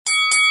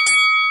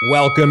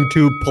Welcome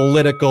to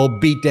Political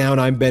Beatdown.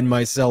 I'm Ben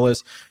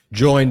Meiselas,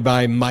 joined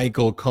by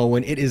Michael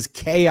Cohen. It is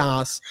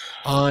chaos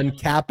on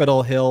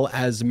Capitol Hill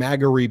as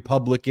MAGA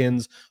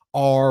Republicans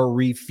are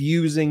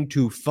refusing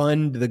to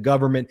fund the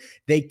government.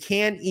 They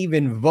can't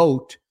even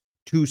vote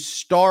to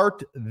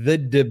start the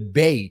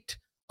debate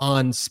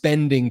on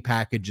spending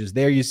packages.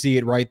 There you see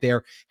it right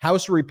there.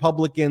 House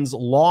Republicans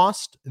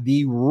lost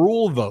the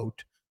rule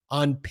vote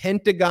on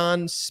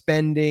Pentagon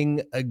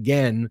spending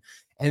again.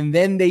 And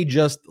then they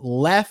just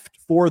left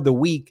for the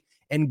week.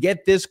 And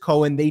get this,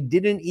 Cohen, they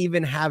didn't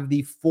even have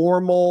the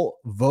formal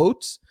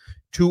votes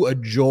to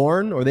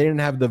adjourn, or they didn't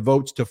have the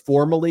votes to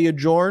formally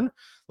adjourn.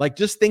 Like,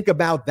 just think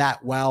about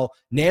that. While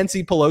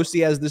Nancy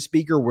Pelosi, as the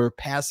speaker, were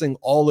passing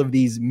all of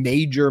these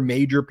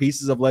major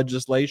pieces of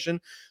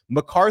legislation,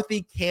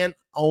 McCarthy can't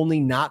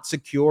only not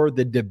secure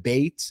the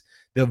debates,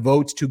 the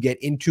votes to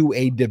get into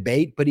a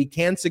debate, but he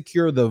can't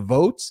secure the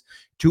votes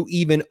to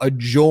even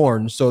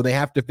adjourn. So they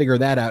have to figure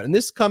that out. And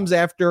this comes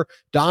after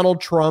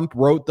Donald Trump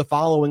wrote the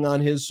following on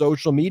his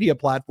social media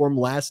platform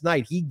last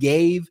night. He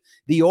gave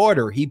the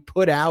order. He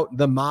put out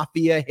the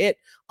mafia hit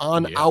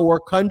on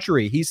our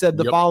country. He said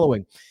the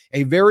following: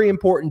 a very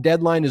important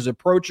deadline is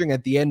approaching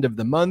at the end of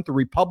the month.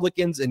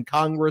 Republicans in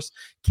Congress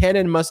can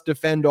and must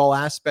defend all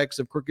aspects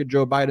of crooked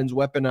Joe Biden's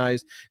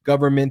weaponized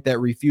government that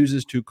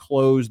refuses to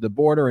close the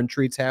border and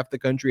treats half the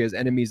country as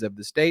enemies of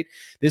the state.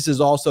 This is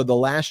also the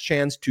last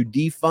chance to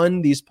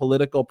defund these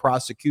political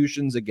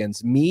prosecutions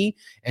against me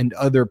and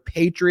other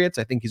patriots.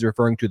 I think he's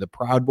referring to the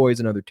Proud Boys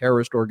and other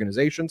terrorist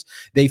organizations.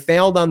 They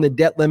failed on the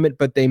debt limit,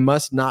 but they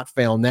must not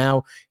fail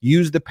now.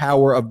 Use the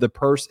power of the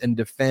purse and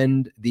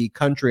defend the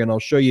country. And I'll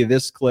show you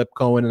this clip,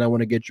 Cohen, and I want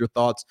to get your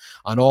thoughts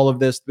on all of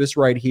this. This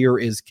right here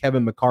is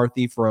Kevin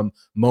McCarthy from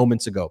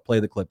moments ago.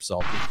 Play the clip,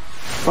 Salty.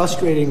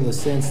 Frustrating in the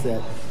sense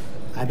that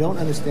I don't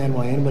understand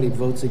why anybody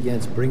votes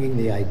against bringing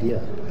the idea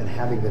and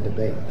having the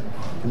debate.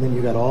 And then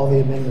you got all the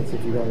amendments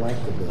if you don't like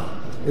the bill.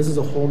 This is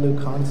a whole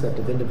new concept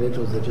of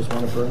individuals that just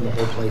want to burn the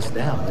whole place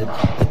down.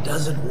 It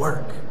doesn't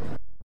work.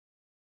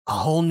 A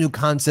whole new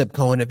concept,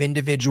 Cohen, of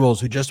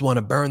individuals who just want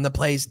to burn the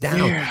place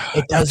down. Yeah,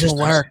 it doesn't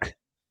work.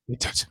 It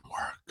doesn't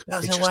work.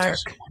 Doesn't work.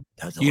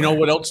 You know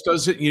what else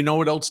doesn't? You know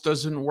what else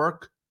doesn't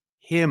work?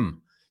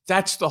 Him.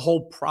 That's the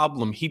whole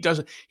problem. He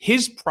doesn't.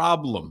 His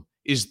problem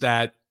is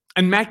that,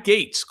 and Matt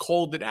Gaetz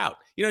called it out.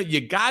 You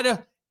know,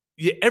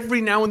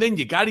 every now and then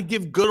you gotta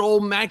give good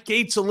old Matt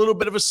Gaetz a little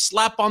bit of a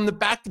slap on the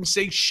back and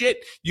say,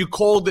 "Shit, you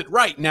called it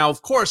right." Now,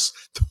 of course,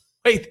 the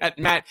way that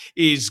Matt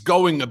is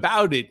going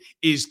about it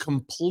is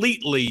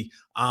completely,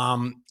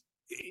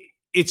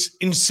 it's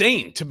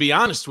insane, to be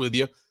honest with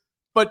you.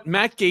 But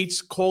Matt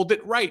Gaetz called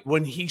it right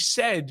when he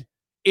said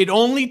it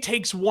only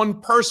takes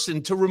one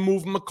person to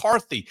remove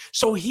McCarthy.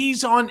 So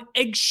he's on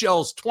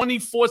eggshells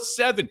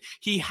 24/7.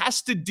 He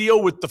has to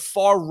deal with the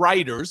far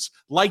righters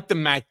like the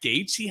Matt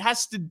Gaetz. He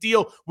has to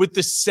deal with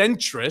the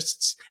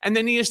centrists, and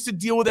then he has to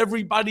deal with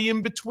everybody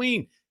in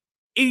between.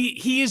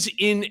 He is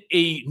in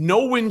a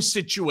no-win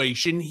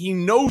situation. He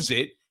knows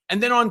it.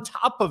 And then on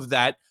top of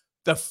that,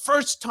 the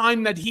first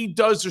time that he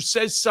does or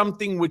says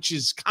something which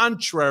is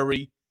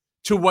contrary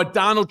to what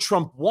Donald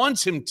Trump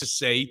wants him to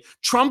say,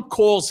 Trump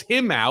calls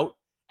him out.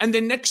 And the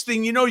next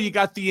thing you know, you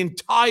got the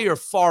entire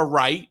far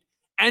right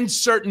and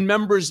certain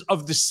members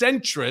of the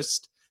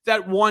centrist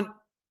that want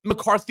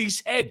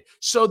McCarthy's head.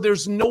 So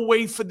there's no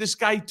way for this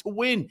guy to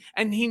win,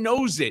 and he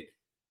knows it.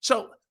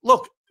 So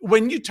look,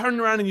 when you turn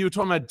around and you're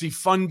talking about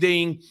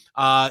defunding,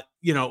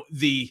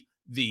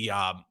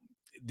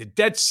 the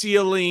debt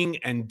ceiling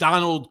and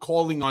Donald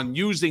calling on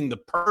using the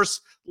purse,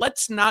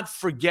 let's not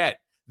forget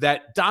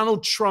that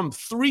Donald Trump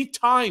 3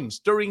 times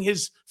during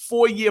his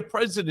 4-year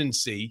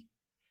presidency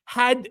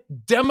had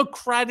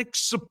Democratic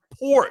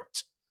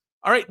support.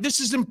 All right, this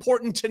is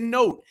important to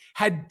note.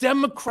 Had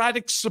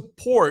Democratic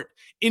support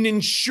in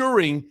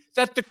ensuring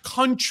that the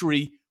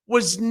country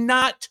was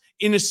not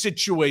in a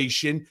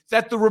situation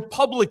that the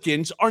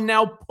Republicans are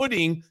now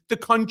putting the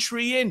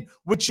country in,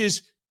 which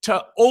is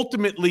to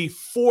ultimately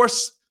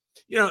force,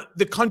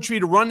 the country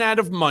to run out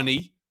of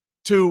money,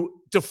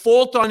 to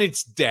default on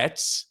its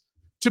debts,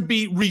 to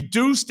be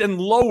reduced and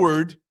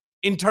lowered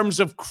in terms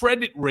of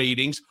credit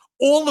ratings.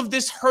 All of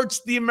this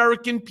hurts the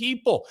American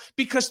people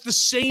because the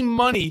same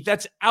money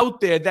that's out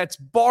there that's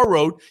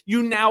borrowed,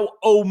 you now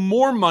owe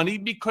more money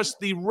because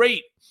the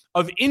rate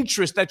of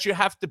interest that you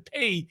have to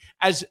pay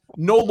as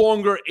no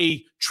longer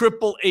a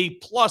triple A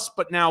plus,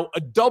 but now a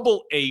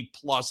double A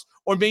plus,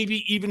 or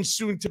maybe even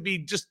soon to be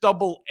just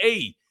double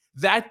A.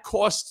 That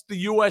costs the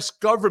U.S.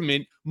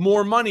 government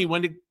more money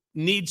when it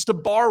needs to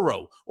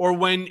borrow or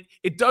when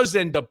it does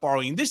end up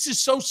borrowing. This is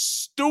so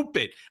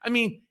stupid. I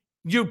mean,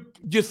 you're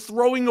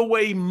throwing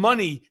away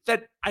money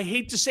that, I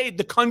hate to say it,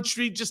 the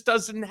country just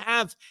doesn't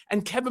have.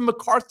 And Kevin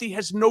McCarthy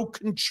has no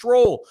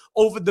control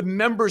over the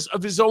members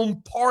of his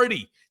own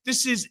party.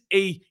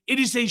 It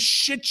is a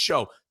shit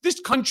show. This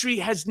country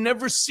has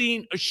never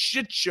seen a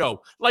shit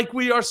show like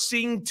we are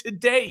seeing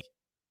today.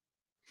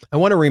 I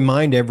want to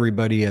remind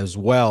everybody as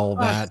well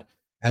that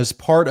As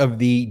part of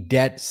the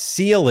debt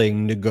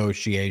ceiling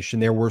negotiation,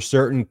 there were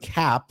certain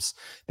caps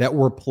that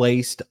were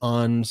placed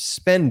on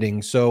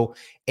spending. So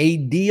a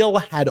deal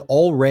had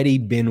already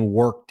been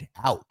worked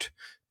out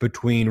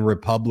between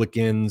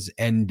Republicans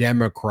and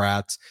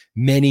Democrats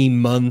many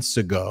months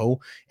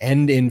ago.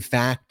 And in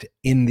fact,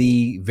 in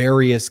the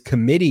various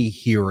committee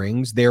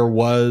hearings, there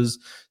was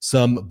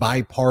some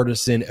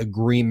bipartisan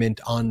agreement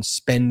on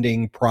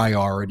spending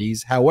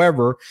priorities.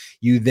 However,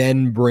 you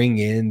then bring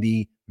in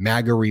the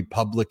MAGA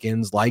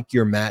Republicans like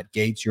your Matt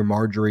Gaetz, your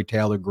Marjorie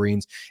Taylor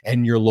Greens,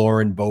 and your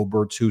Lauren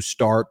Boeberts, who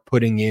start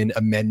putting in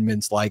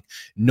amendments like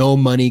no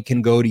money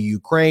can go to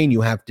Ukraine. You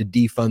have to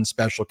defund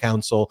special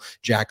counsel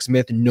Jack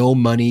Smith. No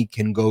money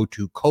can go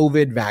to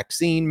COVID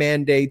vaccine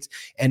mandates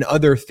and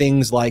other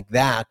things like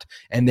that.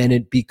 And then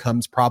it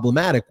becomes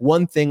problematic.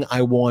 One thing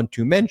I want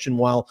to mention,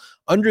 while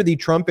under the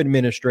Trump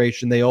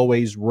administration, they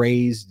always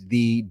raised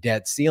the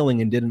debt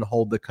ceiling and didn't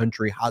hold the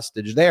country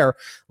hostage there.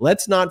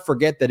 Let's not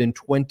forget that in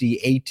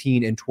 2018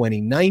 and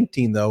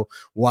 2019, though,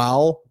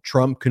 while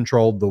Trump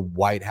controlled the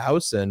White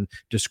House and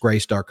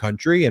disgraced our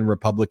country, and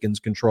Republicans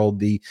controlled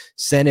the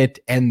Senate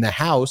and the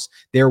House,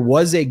 there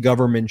was a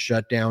government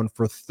shutdown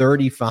for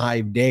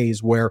 35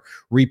 days where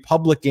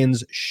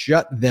Republicans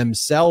shut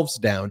themselves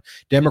down.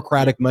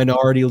 Democratic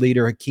Minority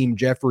Leader Hakeem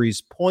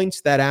Jeffries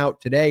points that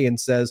out today and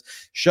says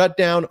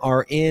shutdown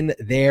are in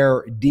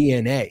their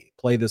DNA.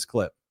 Play this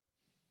clip.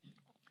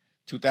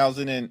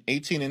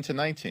 2018 into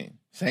 19,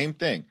 same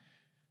thing.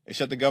 They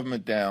shut the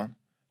government down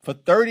for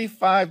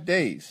 35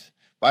 days.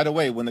 By the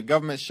way, when the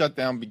government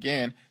shutdown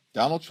began,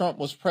 Donald Trump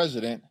was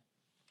president.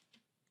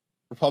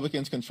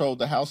 Republicans controlled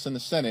the House and the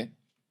Senate.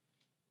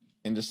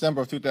 In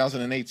December of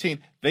 2018,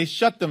 they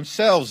shut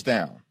themselves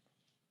down.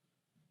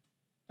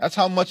 That's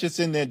how much it's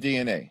in their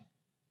DNA.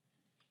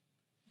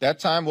 That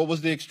time, what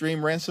was the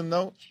extreme ransom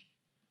note?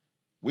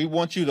 We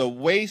want you to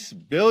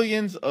waste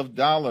billions of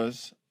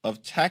dollars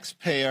of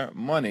taxpayer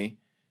money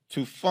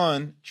to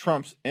fund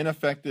Trump's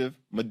ineffective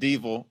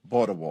medieval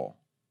border wall.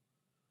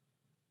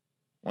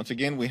 Once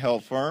again, we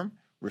held firm,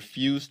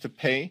 refused to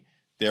pay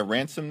their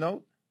ransom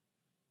note,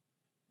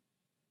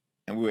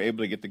 and we were able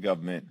to get the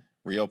government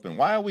reopened.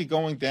 Why are we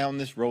going down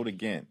this road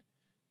again?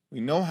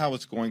 We know how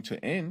it's going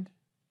to end.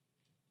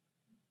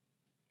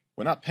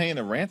 We're not paying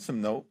a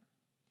ransom note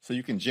so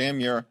you can jam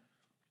your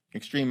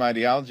extreme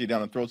ideology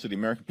down the throats of the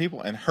American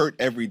people and hurt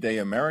everyday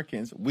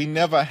Americans. We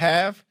never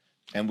have,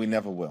 and we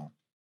never will.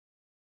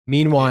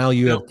 Meanwhile,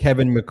 you have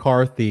Kevin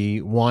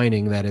McCarthy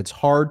whining that it's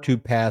hard to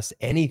pass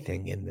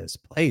anything in this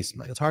place.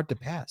 It's hard to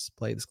pass.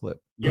 Play this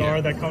clip.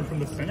 That come from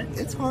the Senate?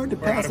 It's hard to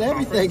pass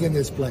everything in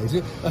this place.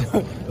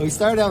 We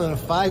started out in a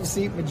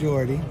 5-seat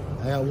majority.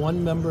 I got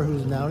one member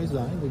who's now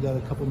resigned. We got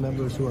a couple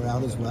members who are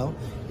out as well.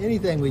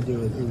 Anything we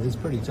do is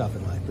pretty tough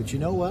in life. But you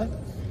know what?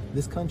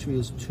 This country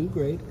is too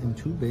great and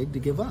too big to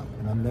give up,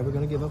 and I'm never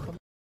going to give up on it.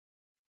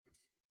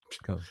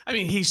 I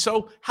mean,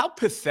 how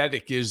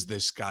pathetic is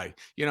this guy?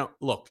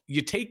 Look,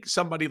 you take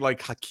somebody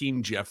like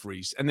Hakeem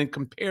Jeffries and then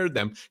compare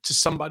them to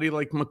somebody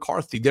like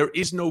McCarthy. There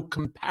is no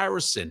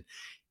comparison.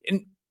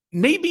 And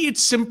maybe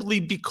it's simply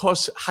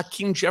because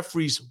Hakeem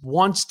Jeffries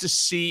wants to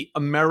see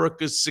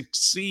America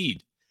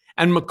succeed.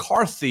 And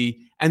McCarthy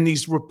and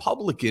these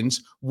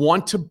Republicans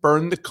want to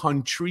burn the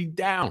country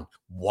down.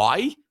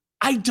 Why?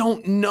 I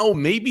don't know.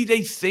 Maybe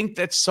they think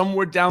that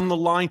somewhere down the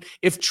line,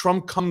 if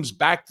Trump comes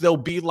back, they'll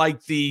be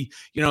like the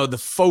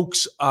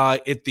folks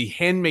at the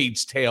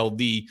Handmaid's Tale,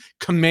 the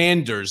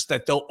commanders,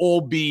 that they'll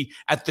all be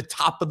at the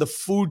top of the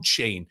food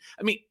chain.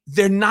 I mean,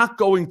 they're not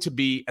going to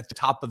be at the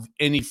top of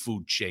any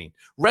food chain.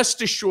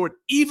 Rest assured,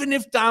 even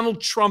if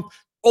Donald Trump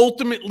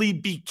ultimately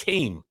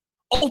became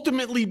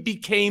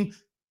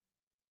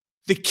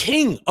the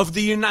king of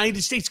the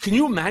United States. Can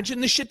you imagine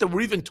the shit that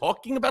we're even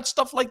talking about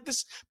stuff like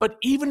this? But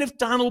even if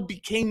Donald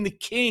became the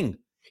king,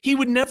 he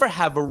would never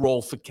have a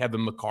role for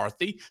Kevin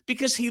McCarthy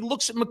because he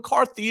looks at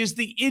McCarthy as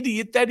the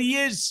idiot that he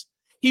is.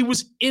 He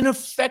was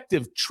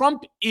ineffective.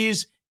 Trump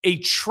is a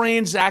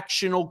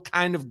transactional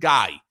kind of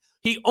guy.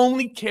 He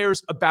only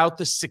cares about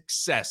the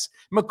success.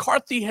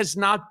 McCarthy has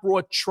not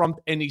brought Trump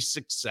any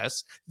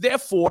success.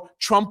 Therefore,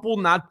 Trump will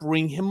not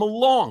bring him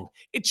along.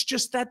 It's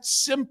just that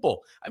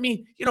simple. I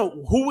mean,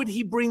 who would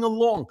he bring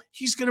along?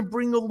 He's going to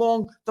bring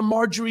along the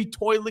Marjorie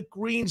Toilet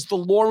Greens, the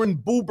Lauren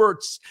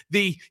Boeberts,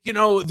 the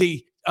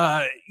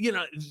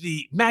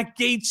Matt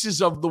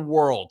Gaetzes of the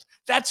world.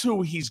 That's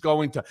who he's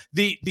going to,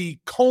 the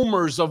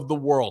Comers of the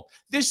world.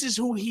 This is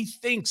who he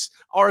thinks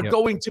are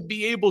going to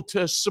be able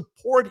to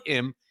support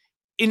him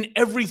in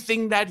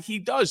everything that he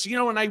does.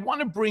 And I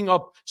want to bring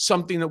up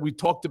something that we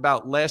talked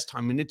about last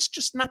time, and it's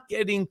just not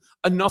getting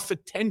enough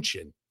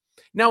attention.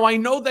 Now, I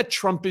know that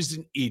Trump is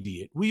an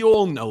idiot. We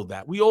all know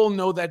that. We all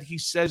know that he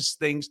says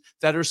things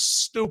that are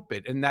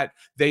stupid and that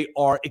they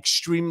are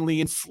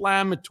extremely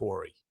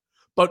inflammatory.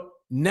 But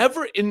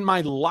never in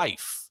my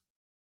life,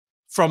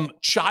 from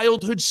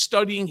childhood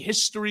studying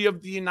history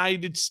of the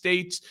United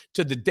States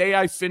to the day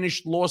I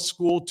finished law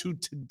school to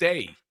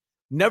today,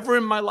 never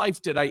in my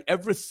life did I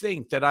ever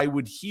think that I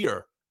would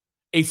hear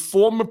a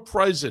former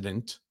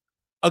president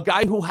a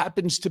guy who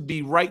happens to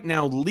be right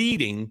now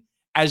leading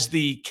as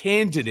the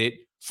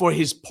candidate for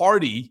his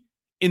party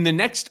in the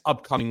next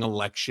upcoming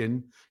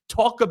election,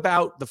 talk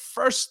about the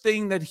first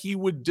thing that he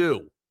would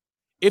do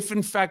if,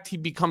 in fact, he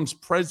becomes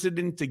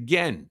president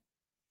again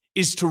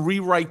is to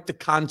rewrite the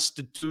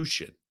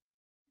Constitution.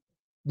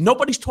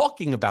 Nobody's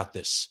talking about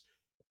this.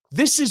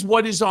 This is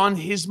what is on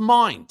his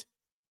mind.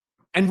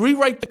 And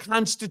rewrite the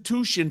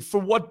Constitution for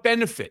what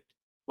benefit?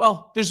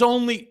 Well, there's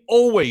only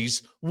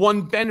always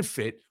one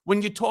benefit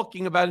when you're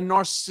talking about a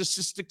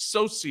narcissistic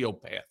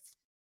sociopath,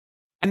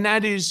 and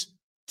that is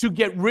to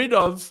get rid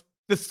of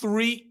the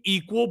three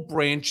equal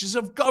branches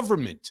of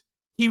government.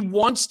 He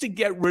wants to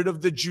get rid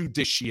of the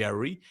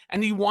judiciary,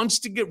 and he wants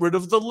to get rid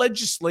of the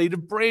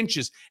legislative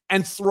branches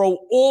and throw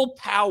all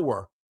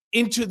power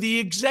into the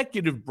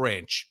executive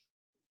branch.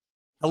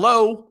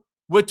 Hello?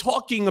 We're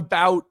talking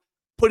about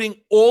putting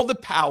all the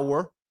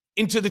power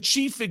into the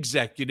chief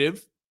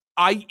executive,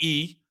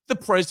 i.e., the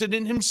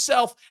president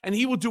himself, and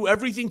he will do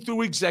everything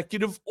through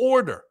executive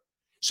order.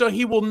 So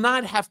he will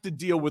not have to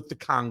deal with the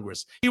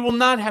Congress. He will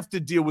not have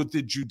to deal with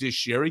the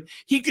judiciary.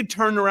 He could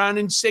turn around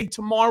and say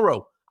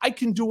tomorrow, I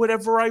can do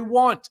whatever I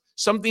want,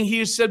 something he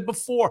has said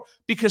before,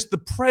 because the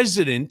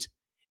president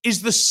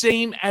is the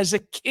same as a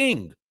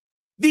king.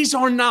 These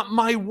are not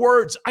my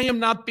words. I am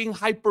not being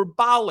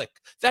hyperbolic.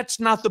 That's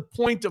not the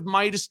point of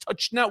Midas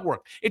Touch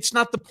Network. It's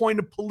not the point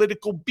of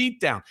Political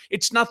Beatdown.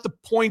 It's not the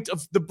point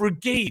of the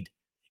brigade.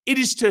 It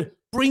is to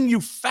bring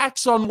you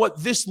facts on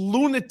what this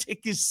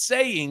lunatic is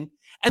saying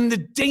and the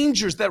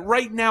dangers that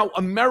right now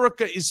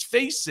America is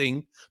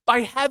facing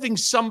by having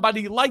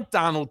somebody like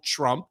Donald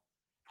Trump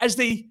as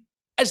the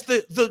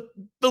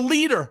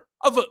leader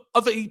of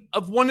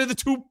one of the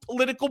two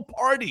political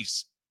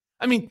parties.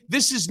 I mean,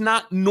 this is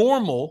not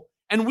normal.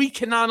 And we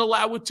cannot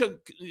allow it to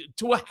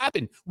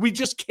happen. We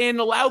just can't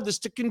allow this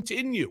to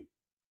continue.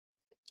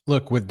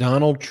 Look, with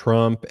Donald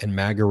Trump and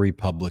MAGA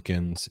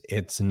Republicans,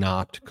 it's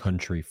not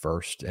country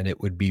first. And it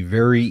would be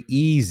very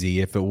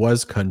easy if it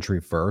was country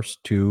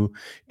first to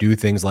do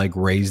things like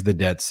raise the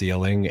debt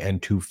ceiling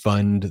and to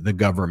fund the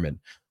government.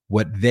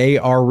 What they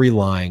are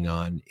relying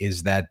on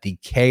is that the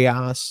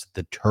chaos,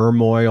 the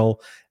turmoil,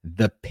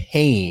 the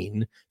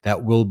pain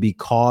that will be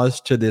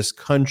caused to this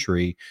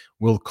country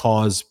will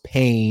cause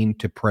pain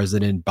to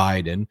President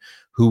Biden,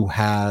 who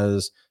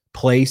has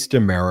placed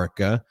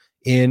America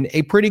in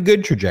a pretty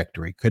good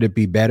trajectory. Could it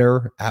be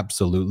better?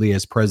 Absolutely.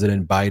 As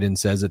President Biden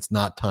says, it's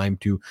not time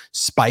to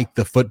spike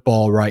the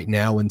football right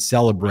now and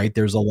celebrate.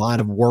 There's a lot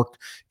of work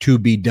to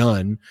be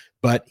done,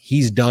 but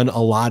he's done a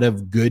lot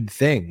of good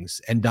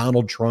things, and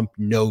Donald Trump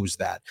knows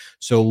that.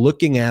 So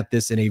looking at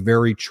this in a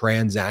very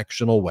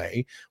transactional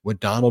way, what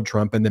Donald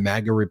Trump and the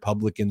MAGA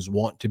Republicans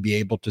want to be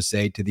able to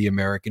say to the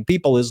American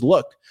people is,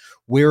 look,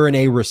 we're in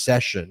a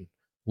recession.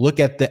 Look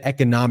at the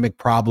economic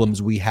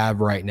problems we have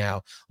right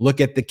now.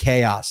 Look at the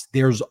chaos.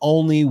 There's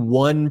only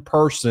one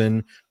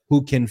person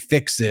who can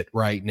fix it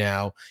right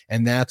now,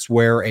 and that's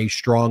where a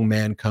strong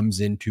man comes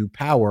into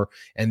power,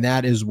 and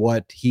that is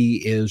what he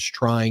is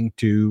trying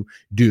to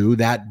do.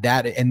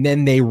 And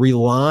then they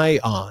rely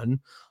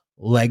on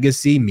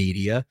legacy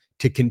media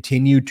to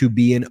continue to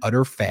be an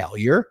utter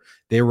failure.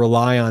 They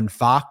rely on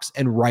Fox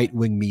and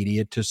right-wing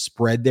media to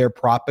spread their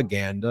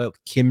propaganda,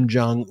 Kim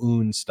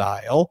Jong-un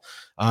style,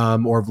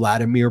 or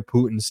Vladimir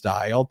Putin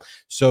style,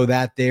 so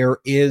that there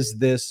is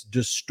this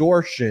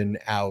distortion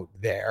out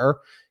there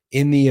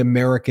in the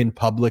American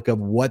public of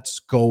what's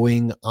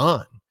going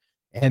on.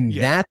 And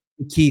that's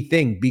the key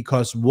thing,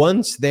 because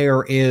once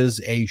there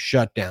is a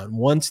shutdown,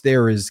 once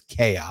there is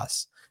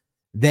chaos,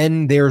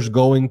 then there's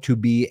going to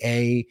be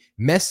a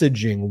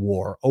messaging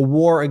war, a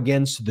war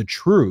against the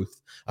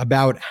truth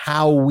about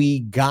how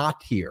we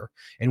got here.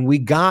 And we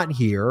got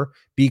here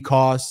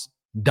because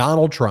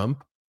Donald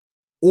Trump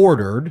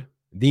ordered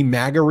the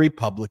MAGA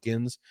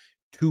Republicans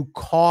to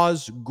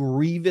cause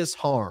grievous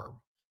harm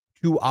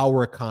to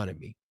our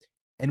economy.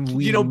 And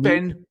we,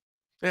 Ben,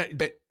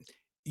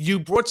 you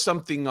brought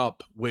something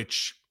up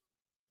which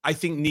I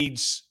think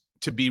needs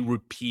to be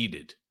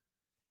repeated.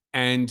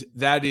 And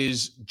that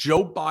is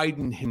Joe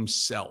Biden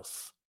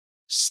himself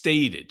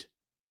stated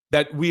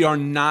that we are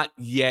not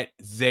yet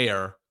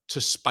there to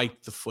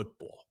spike the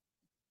football.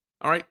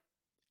 All right.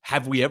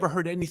 Have we ever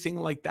heard anything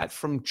like that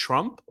from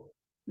Trump?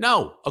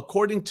 No.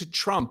 According to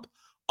Trump,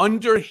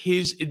 under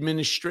his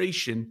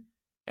administration,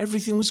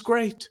 everything was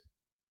great.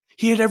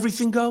 He had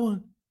everything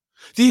going.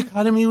 The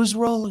economy was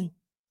rolling.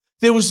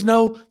 There was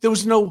no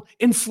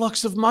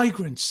influx of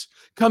migrants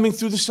coming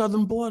through the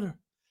southern border.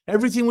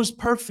 Everything was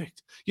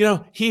perfect. You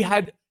know, he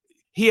had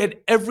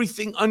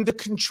everything under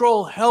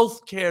control,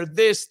 healthcare,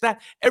 this, that,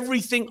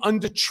 everything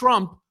under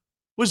Trump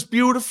was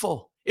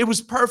beautiful. It was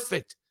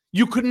perfect.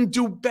 You couldn't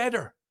do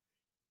better.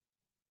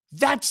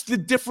 That's the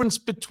difference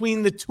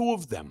between the two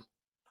of them.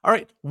 All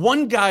right.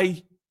 One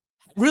guy,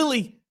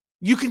 really,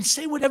 you can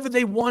say whatever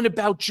they want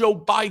about Joe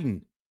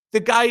Biden. The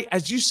guy,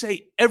 as you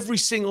say, every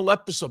single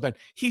episode, man,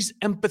 he's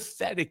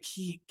empathetic.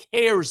 He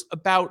cares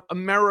about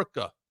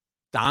America.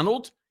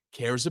 Donald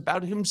cares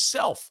about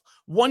himself.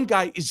 One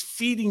guy is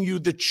feeding you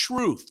the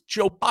truth.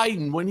 Joe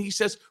Biden, when he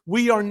says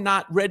we are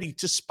not ready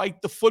to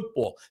spike the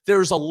football,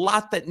 there's a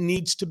lot that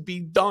needs to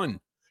be done.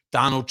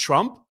 Donald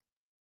Trump,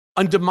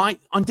 on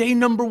day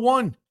number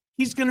one,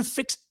 he's going to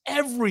fix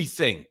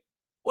everything.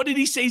 What did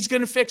he say he's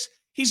going to fix?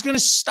 He's going to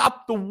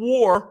stop the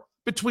war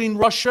between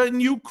Russia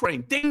and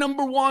Ukraine. Day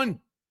number one.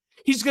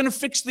 He's going to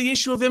fix the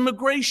issue of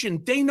immigration.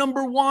 Day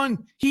number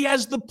one. He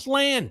has the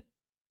plan.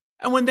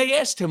 And when they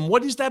asked him,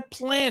 what is that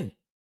plan?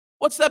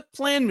 What's that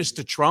plan,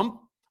 Mr.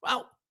 Trump?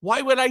 Well,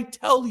 why would I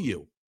tell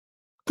you?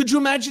 Could you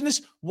imagine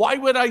this? Why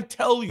would I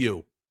tell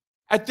you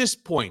at this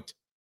point,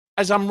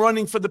 as I'm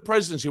running for the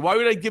presidency? Why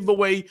would I give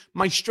away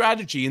my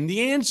strategy? And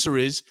the answer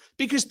is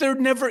because there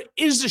never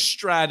is a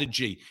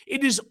strategy.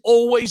 It is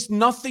always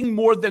nothing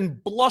more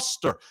than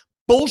bluster,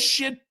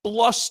 bullshit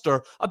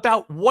bluster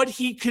about what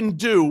he can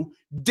do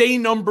day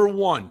number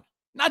one,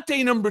 not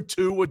day number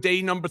two or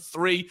day number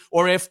three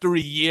or after a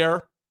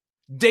year.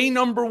 Day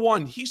number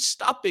one, he's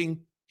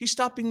stopping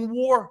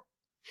war.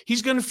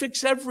 He's going to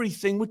fix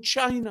everything with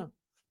China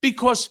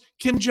because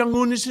Kim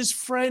Jong-un is his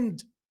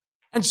friend.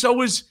 And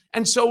so is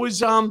Xi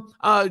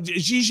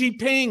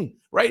Jinping,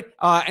 right?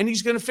 And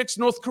he's going to fix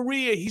North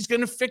Korea. He's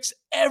going to fix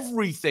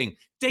everything.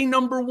 Day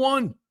number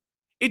one.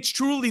 It's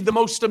truly the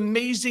most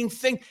amazing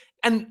thing.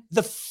 And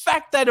the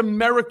fact that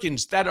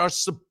Americans that are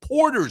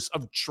supporters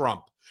of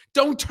Trump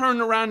don't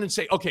turn around and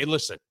say, okay,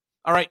 listen,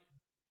 all right,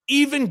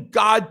 even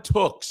God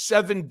took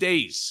 7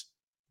 days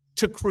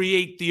to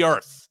create the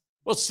earth.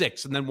 Well,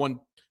 6, and then one,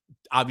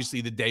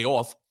 obviously the day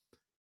off.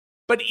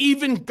 But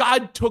even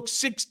God took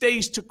 6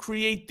 days to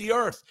create the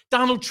earth.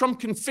 Donald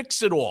Trump can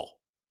fix it all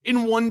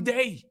in 1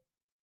 day.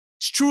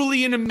 It's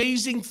truly an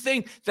amazing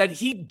thing that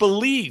he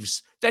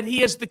believes that he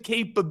has the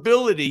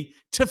capability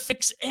to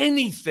fix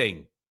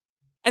anything.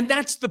 And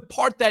that's the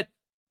part that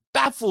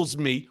baffles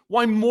me,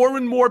 why more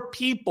and more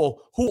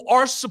people who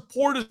are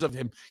supporters of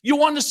him, you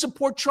want to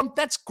support Trump,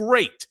 that's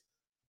great.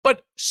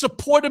 But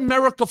support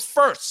America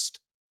first,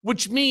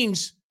 which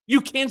means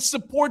you can't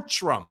support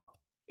Trump.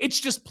 It's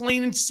just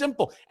plain and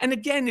simple. And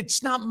again,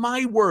 it's not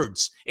my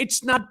words.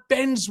 It's not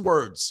Ben's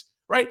words,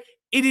 right?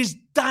 It is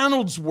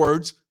Donald's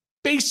words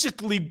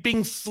basically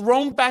being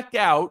thrown back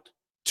out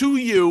to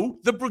you,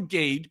 the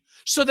brigade,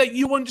 so that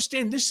you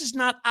understand this is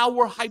not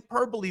our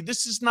hyperbole.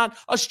 This is not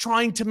us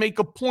trying to make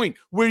a point.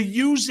 We're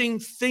using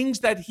things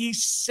that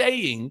he's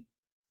saying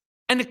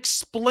and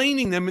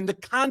explaining them in the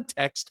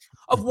context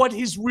of what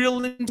his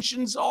real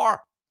intentions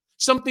are.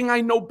 Something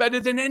I know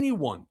better than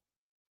anyone.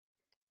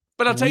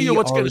 But I'll tell you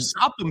what's going to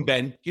stop him,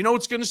 Ben. You know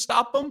what's going to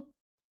stop him?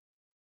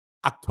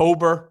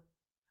 October,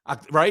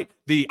 right?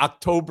 The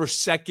October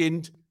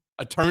 2nd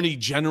Attorney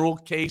General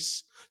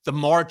case, the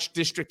March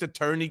District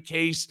Attorney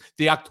case,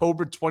 the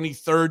October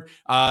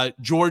 23rd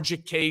Georgia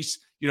case,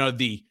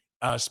 the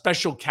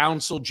special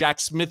counsel Jack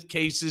Smith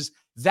cases.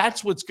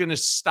 That's what's going to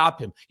stop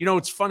him.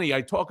 It's funny.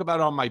 I talk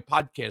about on my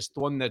podcast, the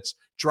one that's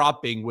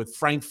dropping with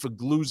Frank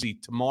Figliuzzi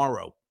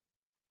tomorrow.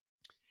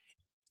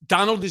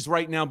 Donald is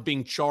right now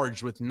being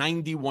charged with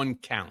 91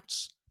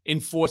 counts in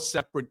 4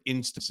 separate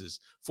instances,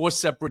 4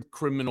 separate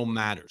criminal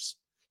matters.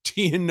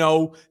 Do you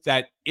know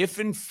that if,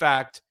 in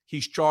fact,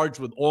 he's charged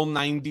with all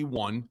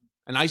 91,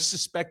 and I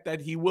suspect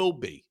that he will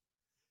be,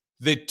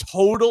 the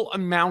total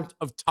amount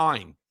of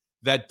time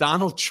that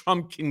Donald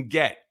Trump can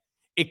get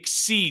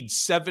exceeds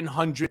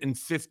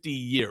 750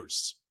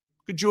 years.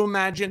 Could you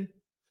imagine?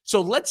 So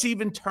let's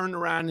even turn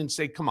around and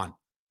say, come on,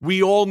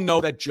 we all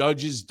know that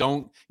judges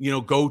don't,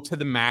 go to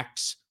the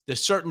max. They're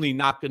certainly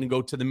not going to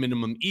go to the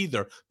minimum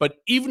either. But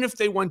even if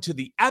they went to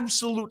the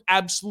absolute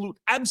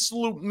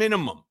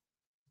minimum,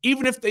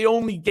 even if they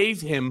only gave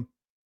him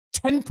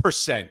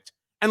 10%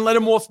 and let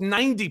him off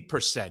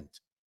 90%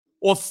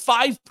 or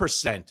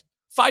 5%,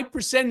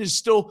 5% is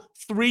still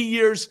 3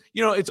 years.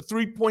 It's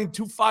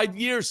 3.25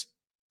 years,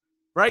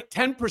 right?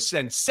 10%,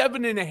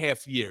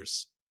 7.5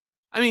 years.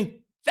 I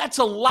mean, that's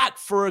a lot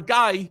for a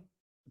guy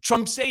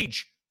Trump's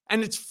age.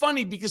 And it's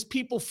funny because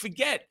people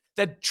forget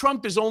that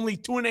Trump is only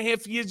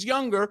 2.5 years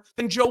younger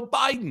than Joe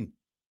Biden.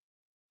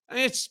 I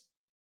mean, it's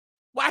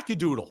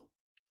wackadoodle.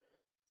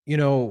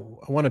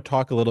 I want to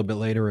talk a little bit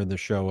later in the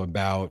show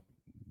about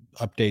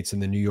updates in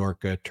the New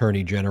York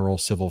Attorney General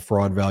civil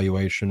fraud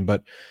valuation.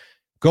 But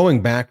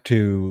going back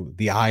to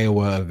the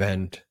Iowa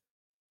event,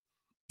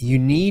 you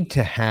need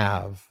to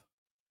have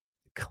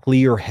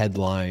clear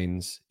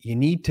headlines. You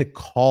need to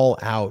call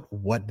out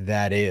what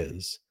that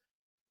is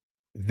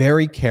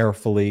very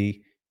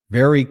carefully,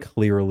 very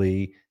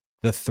clearly.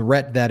 The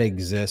threat that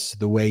exists,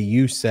 the way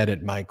you said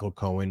it, Michael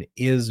Cohen,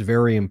 is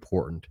very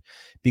important,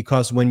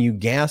 because when you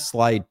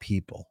gaslight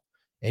people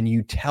and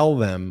you tell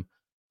them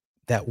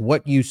that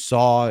what you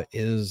saw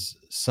is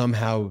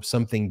somehow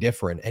something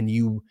different, and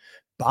you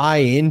buy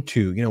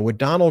into, what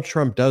Donald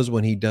Trump does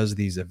when he does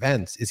these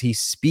events is he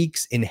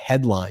speaks in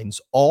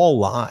headlines, all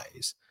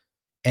lies.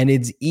 And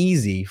it's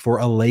easy for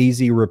a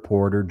lazy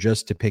reporter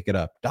just to pick it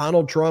up.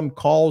 Donald Trump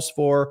calls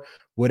for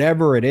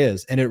whatever it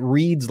is, and it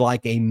reads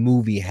like a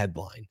movie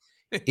headline.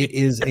 It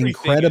is Everything is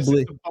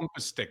incredibly. a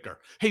bumper sticker.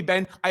 Hey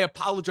Ben, I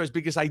apologize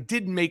because I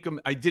did make a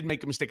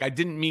mistake. I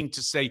didn't mean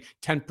to say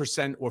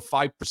 10% or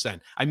 5%.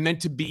 I meant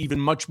to be even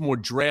much more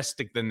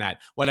drastic than that.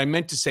 What I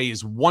meant to say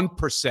is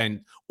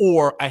 1%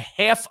 or a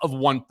half of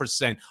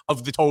 1%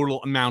 of the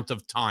total amount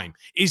of time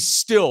is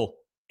still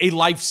a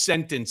life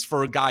sentence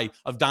for a guy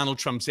of Donald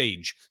Trump's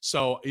age.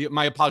 So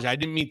my apology. I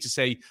didn't mean to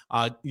say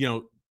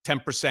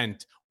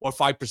 10% or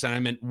 5%. I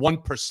meant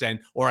 1%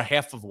 or a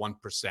half of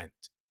 1%.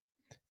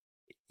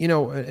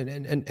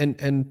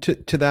 And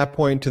to that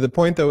point, to the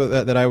point though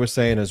that I was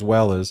saying as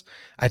well, is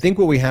I think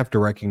what we have to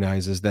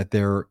recognize is that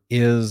there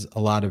is a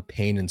lot of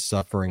pain and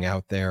suffering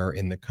out there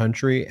in the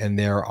country, and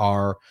there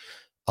are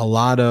a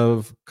lot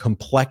of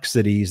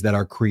complexities that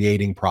are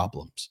creating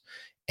problems.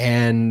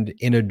 And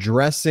in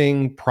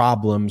addressing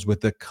problems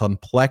with the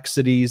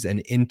complexities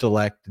and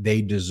intellect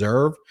they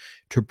deserve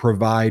to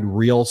provide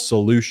real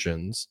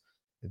solutions,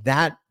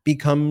 that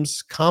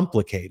becomes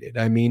complicated.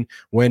 I mean,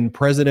 when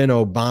President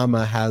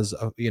Obama has,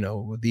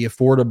 the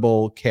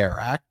Affordable Care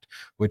Act,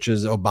 which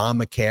is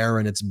Obamacare,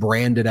 and it's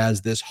branded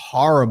as this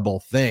horrible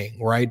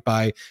thing, right,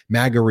 by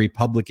MAGA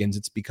Republicans,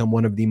 it's become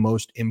one of the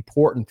most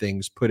important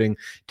things, putting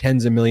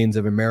tens of millions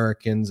of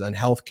Americans on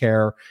health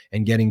care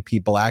and getting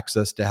people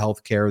access to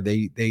health care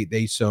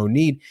they so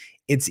need.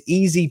 It's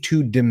easy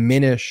to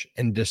diminish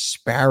and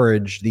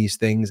disparage these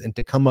things and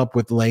to come up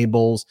with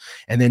labels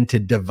and then to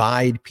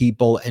divide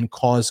people and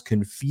cause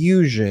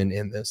confusion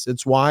in this.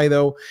 It's why,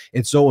 though,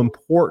 it's so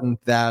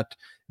important that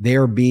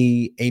there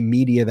be a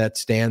media that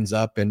stands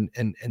up and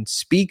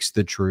speaks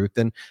the truth.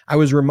 And I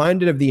was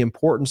reminded of the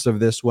importance of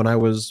this when I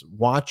was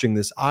watching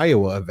this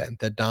Iowa event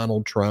that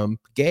Donald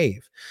Trump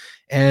gave.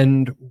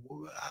 And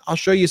I'll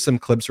show you some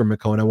clips from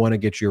it, Cohen. I want to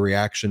get your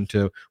reaction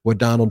to what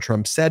Donald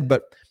Trump said.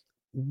 But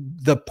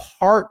the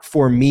part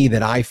for me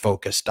that I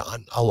focused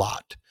on a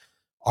lot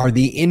are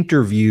the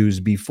interviews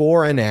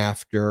before and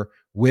after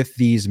with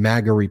these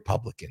MAGA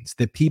Republicans,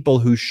 the people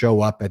who show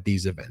up at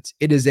these events.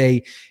 It is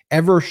a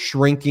ever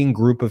shrinking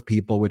group of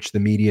people, which the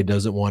media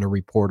doesn't want to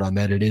report on,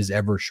 that it is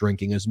ever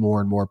shrinking as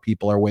more and more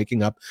people are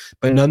waking up.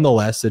 But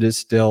nonetheless, it is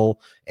still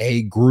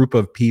a group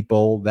of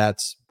people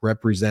that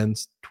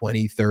represents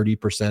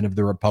 20-30% of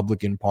the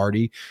Republican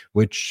Party,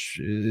 which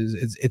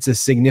it's a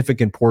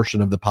significant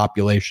portion of the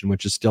population,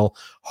 which is still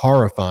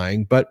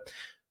horrifying. But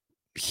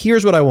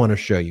here's what I want to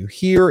show you.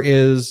 Here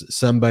is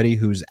somebody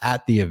who's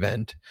at the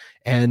event,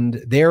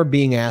 and they're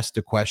being asked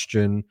a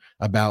question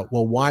about,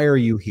 well, why are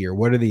you here?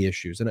 What are the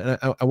issues? And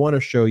I want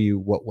to show you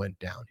what went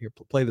down. Here,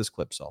 play this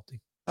clip,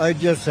 Salty. I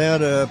just had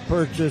to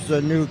purchase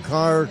a new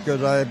car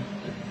because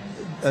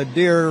a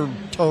deer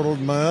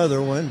totaled my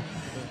other one,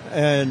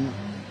 and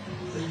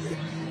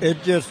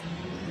it just,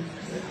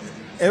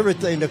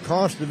 everything, the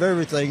cost of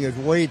everything is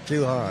way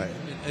too high.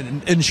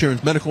 And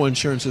insurance, medical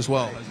insurance as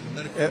well.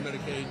 Medicare,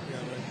 Medicaid.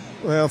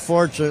 Well,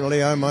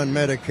 fortunately, I'm on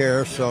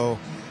Medicare, so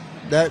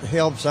that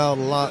helps out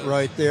a lot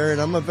right there. And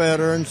I'm a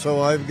veteran,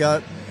 so I've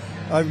got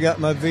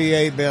my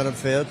VA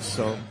benefits.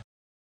 So I'll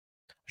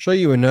show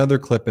you another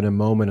clip in a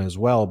moment as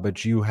well.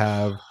 But you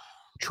have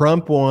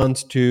Trump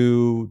wants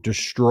to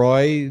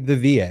destroy the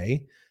VA.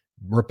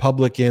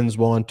 Republicans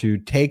want to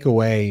take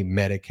away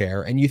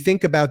Medicare. And you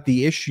think about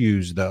the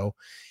issues, though,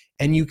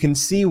 and you can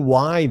see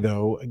why,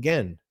 though,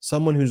 again,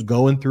 someone who's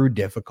going through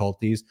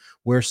difficulties,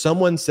 where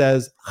someone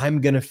says,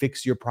 I'm going to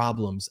fix your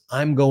problems,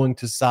 I'm going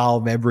to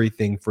solve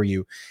everything for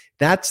you.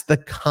 That's the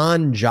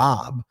con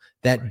job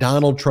that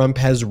Donald Trump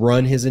has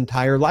run his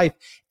entire life.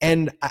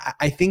 And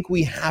I think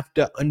we have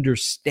to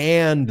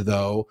understand,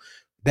 though,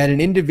 that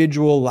an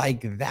individual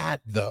like that,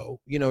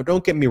 though,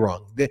 don't get me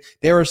wrong,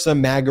 there are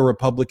some MAGA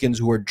Republicans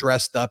who are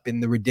dressed up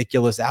in the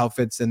ridiculous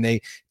outfits and they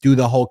do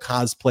the whole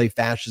cosplay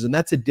fascism.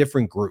 That's a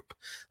different group.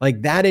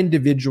 Like that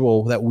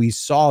individual that we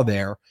saw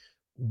there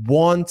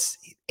wants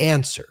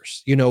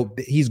answers.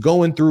 He's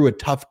going through a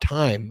tough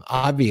time,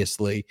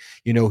 obviously.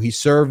 He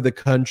served the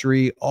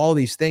country, all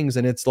these things.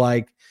 And it's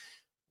like,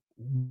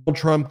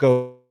 Trump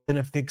goes,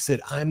 to fix it,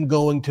 I'm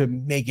going to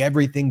make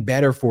everything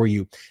better for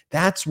you.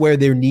 That's where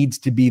there needs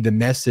to be the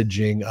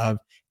messaging of,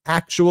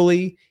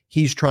 actually,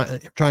 he's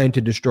trying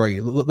to destroy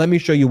you. Let me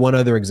show you one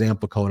other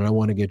example, Cohen. I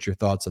want to get your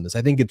thoughts on this.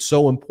 I think it's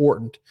so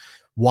important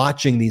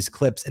watching these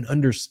clips and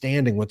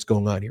understanding what's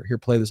going on here. Here,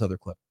 play this other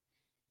clip.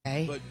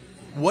 Okay. But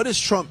what is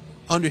Trump,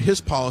 under his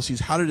policies,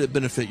 how did it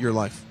benefit your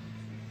life?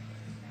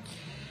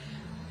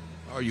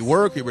 Are you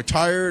work? Are you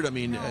retired? I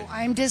mean, no,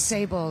 I'm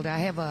disabled. I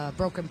have a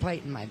broken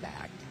plate in my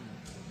back.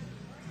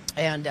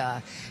 And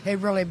it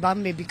really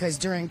bummed me because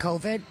during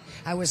COVID,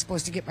 I was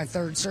supposed to get my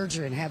third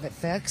surgery and have it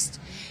fixed.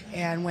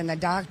 And when the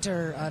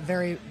doctor, a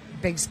very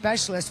big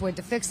specialist, went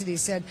to fix it, he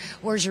said,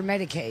 "Where's your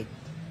Medicaid?"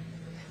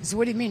 I said,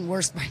 "What do you mean,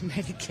 where's my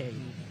Medicaid?"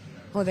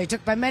 "Well, they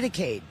took my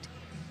Medicaid."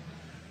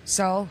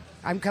 So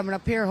I'm coming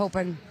up here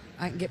hoping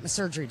I can get my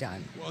surgery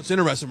done. Well, it's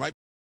interesting, right?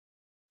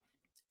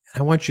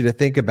 I want you to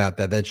think about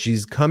that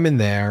she's coming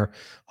there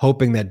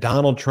hoping that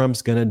Donald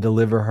Trump's going to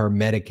deliver her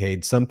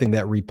Medicaid, something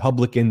that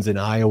Republicans in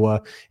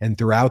Iowa and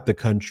throughout the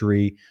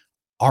country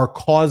are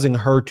causing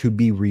her to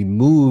be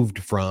removed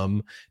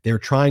from. They're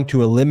trying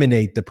to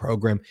eliminate the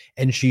program,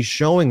 and she's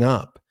showing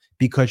up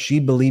because she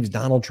believes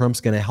Donald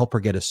Trump's going to help her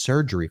get a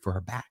surgery for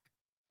her back.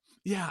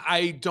 Yeah,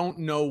 I don't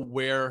know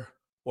where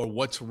or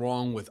what's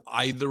wrong with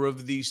either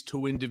of these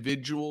two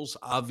individuals.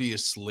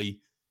 Obviously,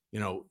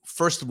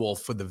 first of all,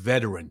 for the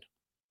veteran,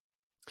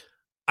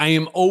 I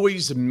am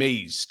always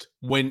amazed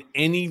when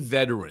any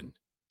veteran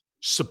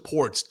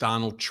supports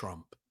Donald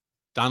Trump.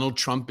 Donald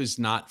Trump is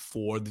not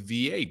for the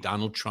VA.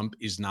 Donald Trump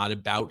is not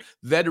about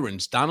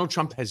veterans. Donald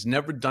Trump has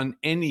never done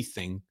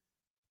anything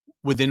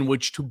within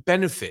which to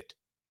benefit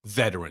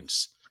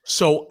veterans.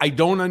 So I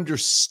don't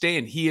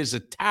understand. He has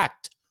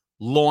attacked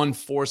law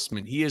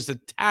enforcement. He has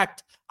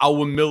attacked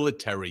our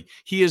military.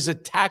 He has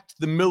attacked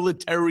the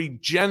military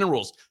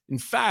generals. In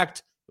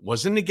fact, it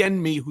wasn't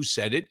again me who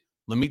said it.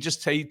 Let me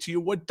just tell you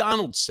what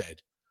Donald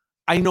said.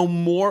 I know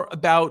more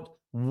about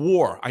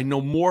war. I know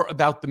more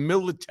about the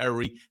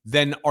military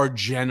than our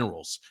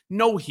generals.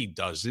 No, he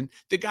doesn't.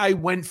 The guy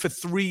went for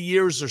 3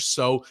 years or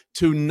so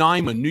to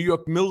NYMA, New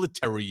York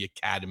Military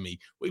Academy,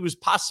 where he was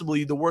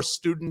possibly the worst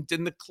student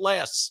in the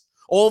class.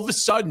 All of a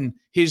sudden,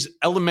 his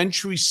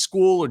elementary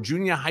school or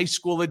junior high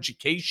school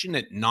education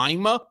at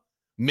NYMA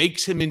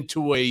makes him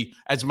into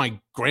as my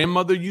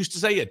grandmother used to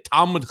say, a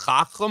Talmud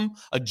Chacham,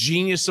 a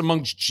genius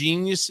amongst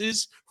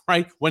geniuses,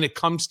 right? When it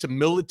comes to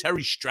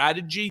military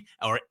strategy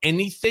or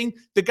anything,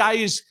 the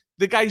guy's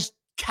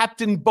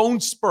Captain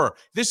Bonespur.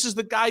 This is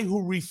the guy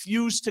who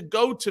refused to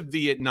go to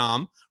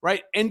Vietnam,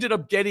 right? Ended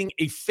up getting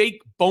a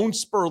fake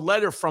Bonespur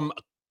letter from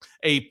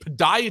a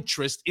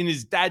podiatrist in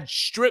his dad's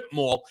strip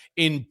mall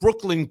in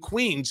Brooklyn,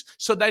 Queens,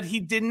 so that he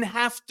didn't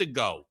have to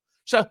go.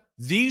 So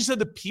these are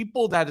the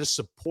people that are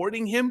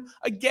supporting him.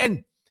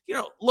 Again,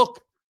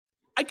 look,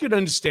 I could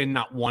understand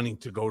not wanting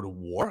to go to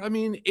war. I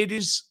mean, it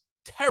is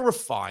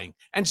terrifying.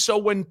 And so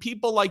when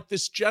people like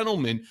this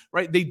gentleman,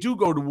 right, they do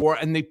go to war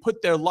and they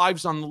put their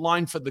lives on the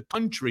line for the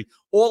country,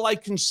 all I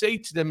can say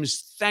to them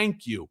is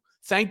thank you.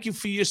 Thank you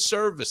for your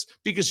service,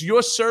 because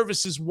your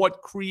service is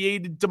what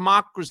created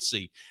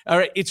democracy. All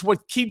right, it's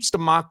what keeps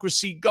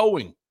democracy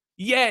going.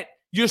 Yet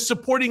you're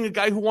supporting a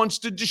guy who wants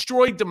to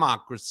destroy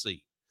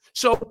democracy.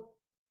 So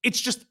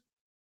it's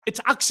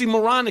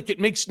oxymoronic. It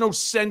makes no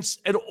sense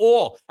at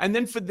all. And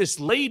then for this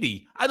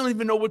lady, I don't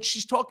even know what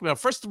she's talking about.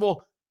 First of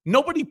all,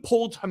 nobody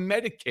pulled her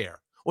Medicare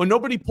or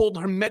nobody pulled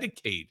her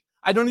Medicaid.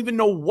 I don't even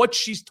know what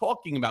she's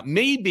talking about.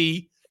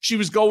 Maybe she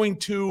was going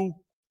to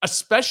a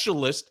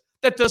specialist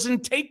that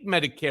doesn't take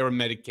Medicare or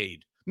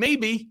Medicaid.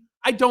 Maybe.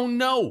 I don't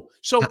know.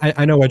 So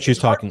I know what she's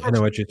talking. I know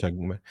what she's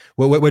talking about.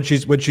 What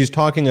she's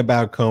talking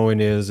about,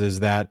 Cohen, is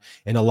that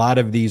in a lot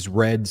of these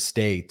red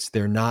states,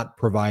 they're not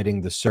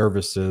providing the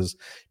services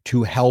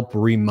to help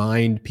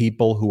remind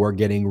people who are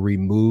getting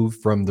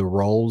removed from the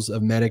rolls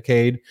of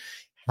Medicaid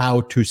how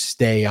to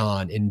stay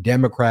on. In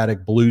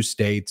Democratic blue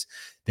states,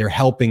 they're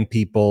helping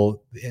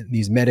people.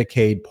 These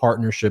Medicaid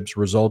partnerships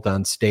result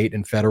on state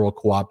and federal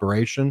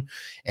cooperation.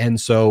 And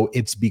so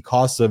it's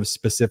because of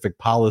specific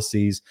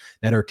policies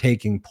that are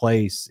taking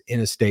place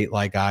in a state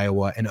like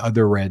Iowa and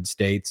other red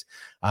states.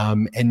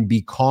 And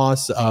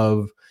because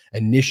of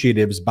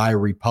initiatives by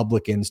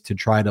Republicans to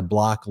try to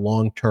block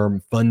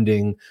long-term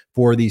funding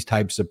for these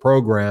types of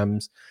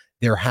programs,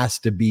 there has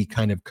to be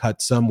kind of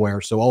cut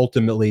somewhere. So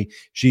ultimately,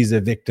 she's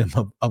a victim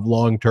of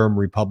long-term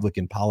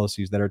Republican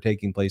policies that are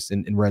taking place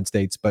in red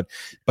states. But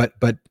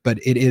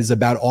it is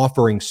about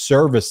offering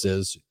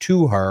services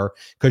to her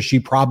because she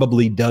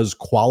probably does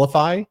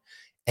qualify,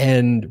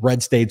 and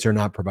red states are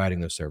not providing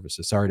those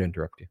services. Sorry to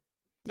interrupt you.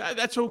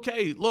 That's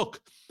okay.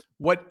 Look,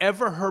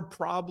 whatever her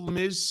problem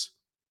is,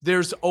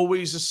 there's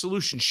always a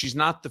solution. She's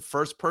not the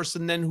first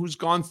person then who's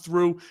gone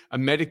through a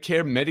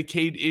Medicare,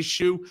 Medicaid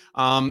issue.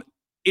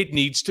 It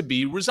needs to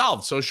be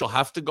resolved. So she'll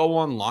have to go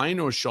online,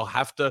 or she'll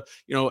have to,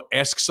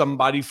 ask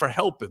somebody for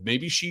help.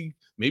 Maybe she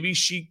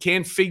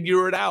can't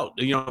figure it out.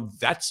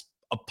 That's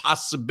a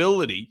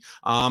possibility.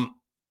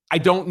 I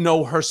don't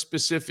know her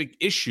specific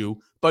issue,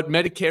 but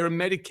Medicare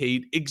and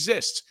Medicaid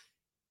exists.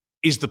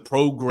 Is the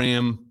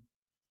program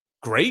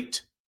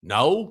great?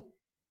 No.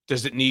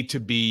 Does it need to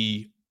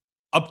be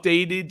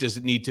updated? Does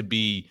it need to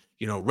be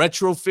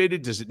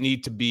retrofitted? Does it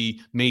need to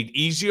be made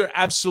easier?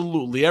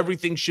 Absolutely.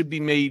 Everything should be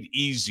made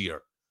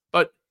easier.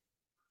 But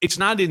it's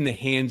not in the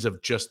hands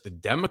of just the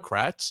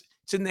Democrats.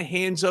 It's in the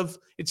hands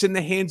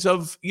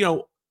of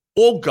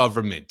all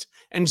government.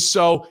 And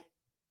so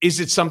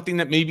is it something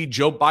that maybe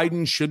Joe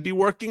Biden should be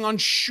working on?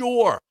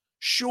 Sure.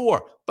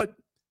 But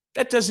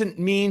that doesn't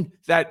mean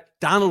that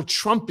Donald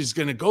Trump is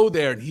going to go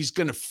there and he's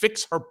going to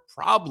fix her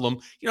problem.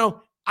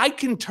 I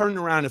can turn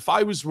around if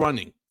I was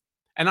running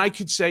and I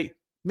could say,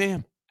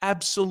 ma'am,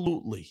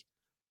 absolutely,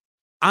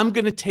 I'm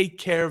going to take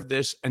care of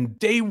this. And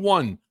day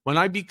one, when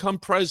I become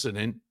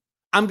president,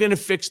 I'm going to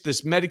fix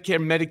this Medicare,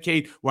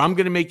 Medicaid, where I'm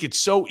going to make it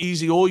so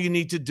easy. All you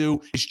need to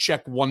do is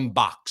check one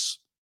box.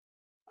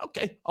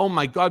 Okay. Oh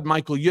my God,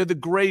 Michael, you're the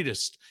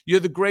greatest. You're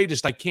the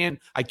greatest. I can't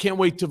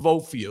wait to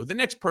vote for you. The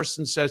next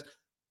person says,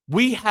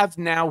 we have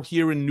now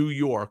here in New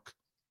York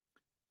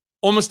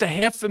almost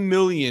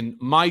 500,000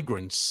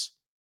 migrants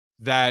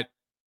that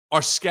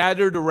are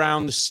scattered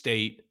around the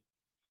state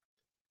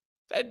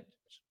that,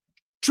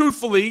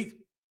 truthfully,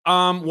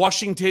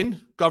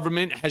 Washington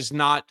government has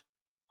not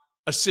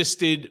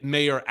assisted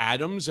Mayor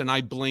Adams, and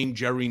I blame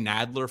Jerry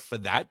Nadler for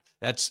that.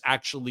 That's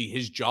actually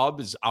his job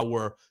as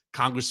our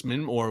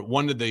congressman or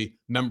one of the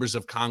members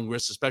of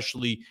Congress,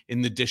 especially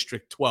in the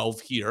District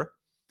 12 here.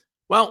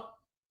 Well,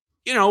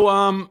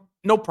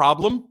 no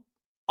problem.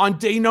 On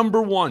day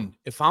number one,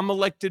 if I'm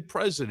elected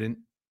president,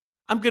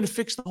 I'm going to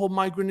fix the whole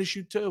migrant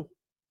issue too.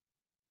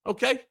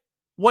 Okay?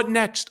 What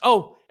next?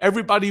 Oh,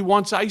 everybody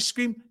wants ice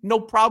cream? No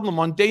problem.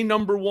 On day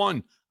number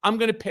one, I'm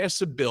going to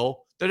pass a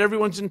bill that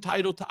everyone's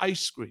entitled to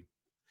ice cream.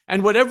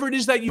 And whatever it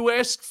is that you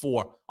ask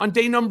for, on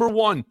day number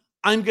one,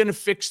 I'm going to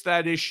fix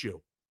that issue.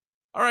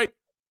 All right.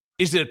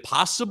 Is it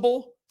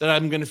possible that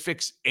I'm going to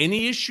fix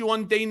any issue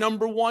on day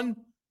number one?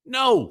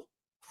 No.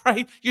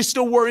 Right? You're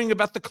still worrying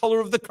about the color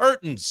of the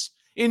curtains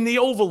in the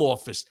Oval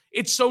Office.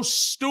 It's so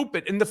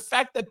stupid. And the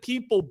fact that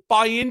people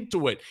buy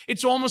into it,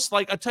 it's almost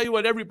like, I tell you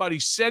what, everybody,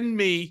 send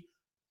me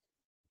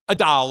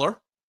 $1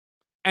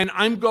 and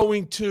I'm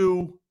going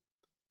to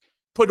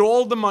put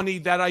all the money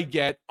that I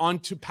get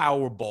onto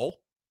Powerball.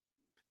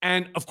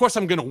 And of course,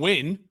 I'm going to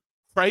win,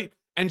 right?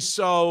 And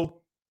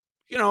so,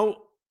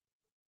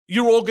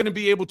 you're all going to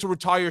be able to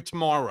retire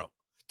tomorrow.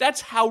 That's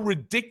how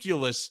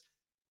ridiculous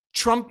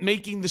Trump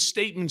making the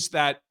statements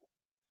that,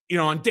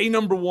 on day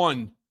number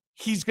one,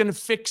 he's going to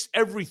fix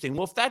everything.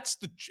 Well,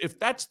 if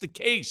that's the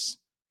case,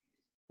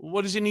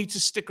 what does he need to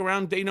stick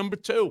around day number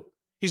two?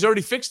 He's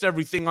already fixed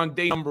everything on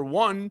day number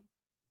one.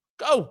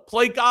 Go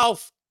play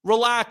golf,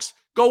 relax,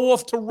 go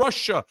off to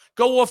Russia,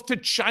 go off to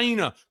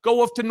China,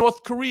 go off to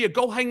North Korea,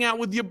 go hang out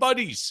with your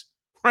buddies,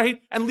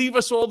 right? And leave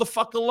us all the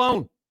fuck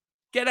alone.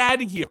 Get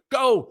out of here.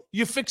 Go.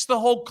 You fix the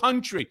whole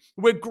country.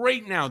 We're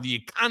great now. The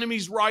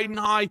economy's riding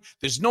high.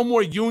 There's no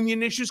more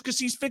union issues because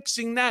he's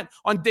fixing that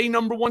on day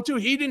number one, too.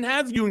 He didn't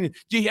have union.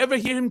 Do you ever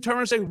hear him turn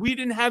and say, we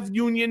didn't have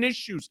union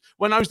issues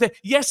when I was there?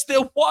 Yes,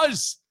 there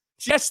was.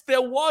 Yes,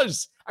 there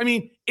was. I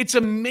mean, it's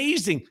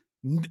amazing.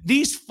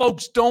 These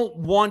folks don't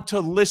want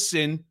to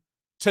listen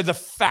to the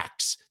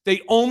facts.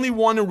 They only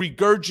want to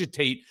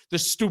regurgitate the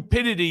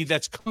stupidity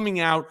that's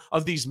coming out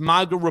of these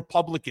MAGA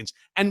Republicans.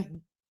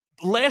 And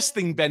last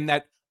thing, Ben,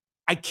 that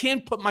I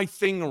can't put my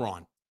finger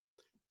on.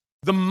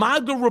 The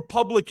MAGA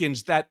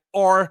Republicans that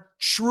are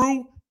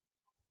true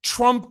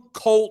Trump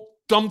cult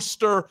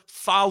dumpster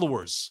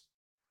followers,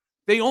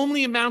 they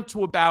only amount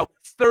to about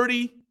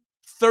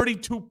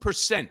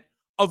 32%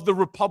 of the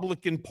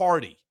Republican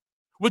Party,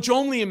 which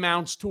only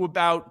amounts to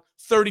about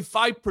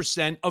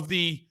 35% of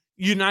the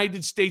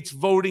United States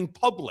voting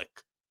public.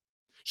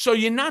 So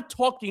you're not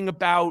talking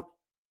about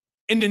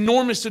an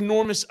enormous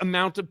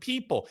amount of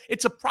people.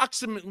 It's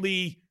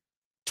approximately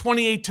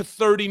 28 to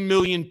 30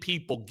 million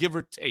people, give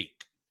or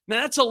take.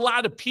 Now, that's a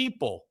lot of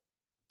people,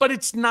 but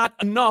it's not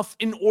enough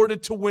in order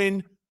to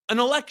win an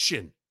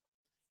election.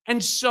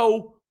 And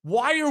so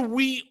why are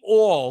we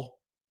all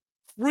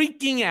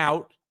freaking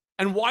out,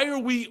 and why are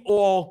we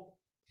all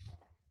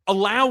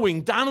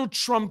allowing Donald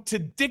Trump to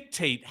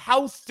dictate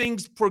how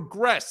things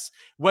progress,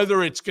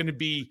 whether it's going to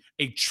be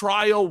a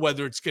trial,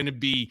 whether it's going to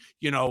be,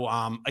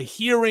 a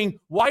hearing?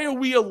 Why are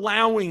we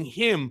allowing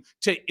him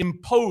to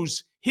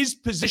impose his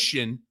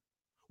position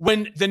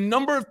when the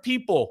number of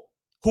people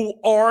who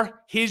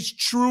are his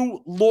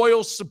true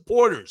loyal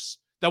supporters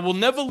that will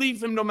never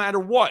leave him no matter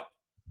what,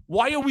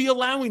 why are we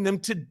allowing them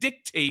to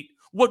dictate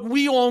what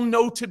we all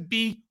know to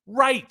be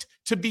right,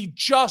 to be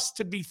just,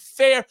 to be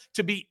fair,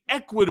 to be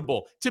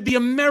equitable, to be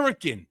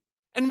American?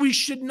 And we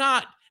should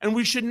not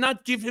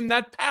give him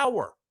that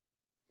power.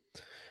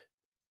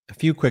 A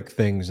few quick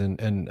things,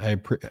 and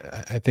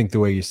I think the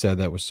way you said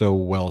that was so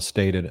well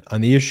stated.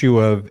 On the issue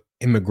of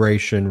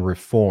immigration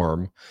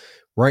reform,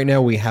 right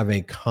now we have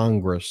a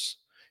Congress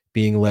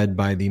being led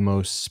by the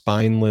most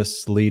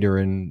spineless leader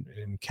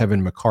in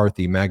Kevin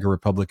McCarthy, MAGA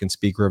Republican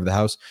Speaker of the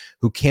House,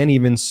 who can't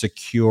even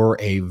secure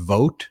a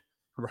vote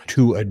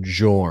to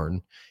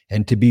adjourn.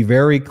 And to be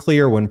very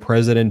clear, when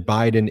President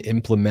Biden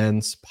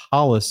implements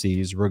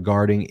policies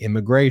regarding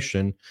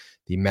immigration,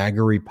 the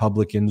MAGA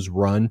Republicans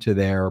run to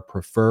their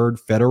preferred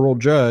federal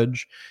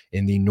judge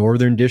in the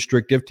Northern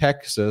District of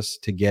Texas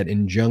to get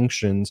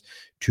injunctions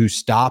to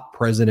stop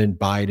President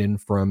Biden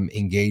from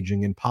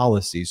engaging in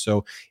policy.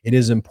 So it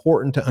is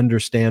important to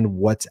understand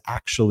what's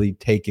actually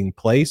taking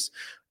place.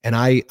 And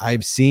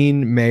I've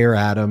seen Mayor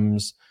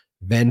Adams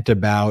vent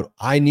about,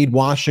 I need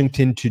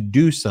Washington to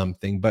do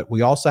something, but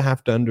we also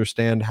have to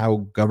understand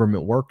how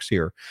government works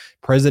here.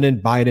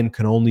 President Biden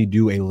can only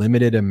do a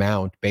limited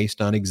amount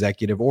based on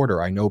executive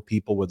order. I know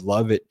people would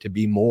love it to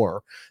be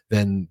more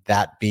than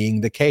that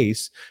being the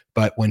case,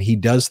 But when he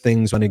does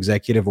things on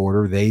executive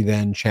order, they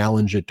then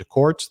challenge it to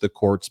courts. The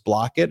courts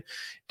block it.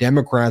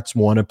 Democrats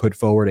want to put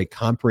forward a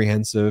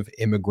comprehensive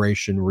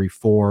immigration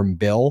reform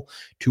bill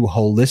to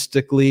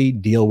holistically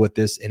deal with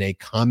this in a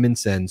common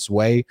sense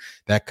way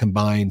that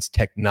combines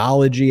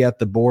technology at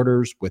the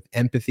borders with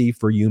empathy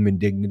for human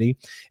dignity.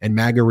 And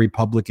MAGA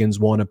Republicans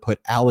want to put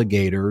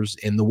alligators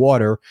in the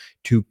water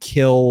to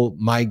kill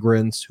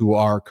migrants who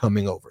are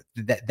coming over.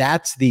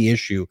 That's the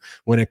issue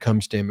when it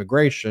comes to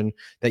immigration,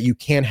 that you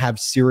can't have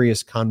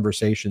serious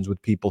conversations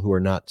with people who are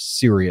not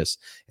serious.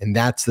 And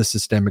that's the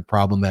systemic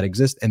problem that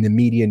exists. And the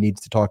media needs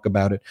to talk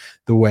about it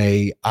the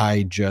way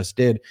I just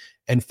did.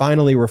 And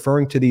finally,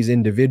 referring to these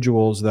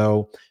individuals,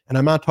 though, and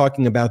I'm not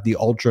talking about the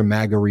ultra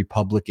MAGA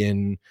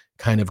Republican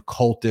kind of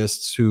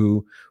cultists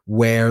who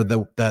wear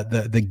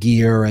the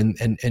gear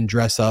and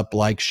dress up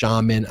like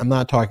shaman. I'm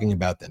not talking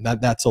about them.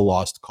 That's a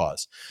lost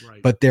cause.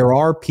 Right. But there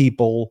are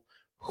people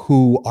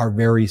who are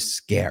very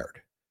scared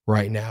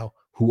right now,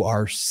 who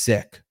are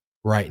sick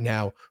right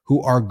now,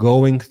 who are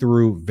going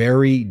through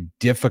very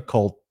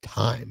difficult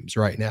times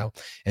right now.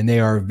 And they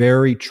are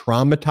very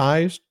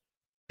traumatized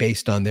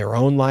based on their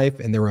own life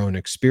and their own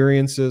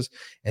experiences.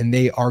 And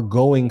they are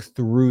going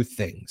through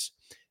things.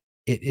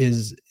 It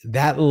is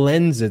that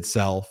lends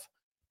itself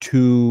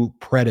to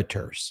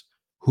predators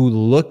who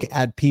look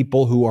at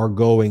people who are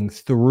going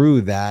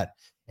through that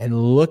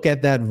and look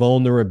at that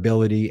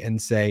vulnerability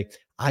and say,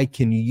 I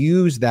can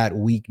use that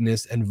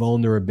weakness and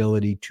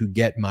vulnerability to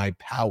get my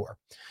power.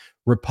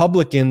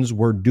 Republicans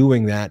were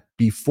doing that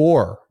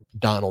before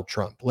Donald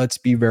Trump. Let's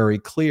be very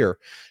clear.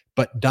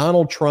 But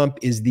Donald Trump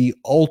is the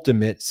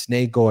ultimate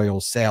snake oil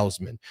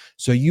salesman.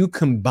 So you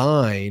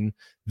combine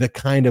the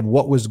kind of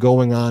what was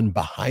going on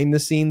behind the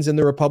scenes in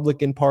the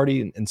Republican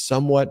Party and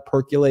somewhat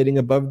percolating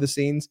above the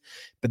scenes,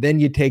 but then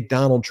you take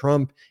Donald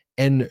Trump,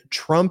 and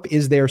Trump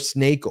is their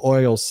snake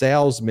oil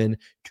salesman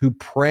to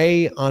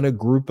prey on a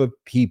group of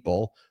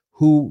people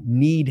who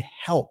need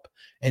help.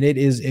 And it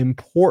is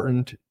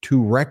important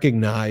to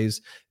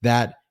recognize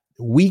that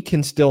we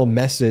can still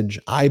message,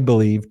 I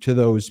believe, to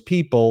those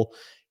people,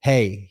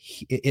 hey,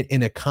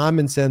 in a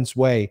common sense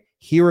way,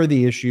 here are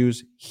the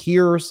issues,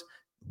 here's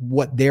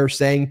what they're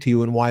saying to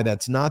you and why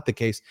that's not the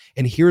case,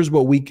 and here's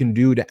what we can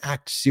do to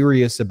act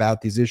serious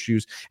about these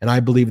issues. And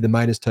I believe the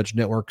Midas Touch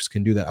networks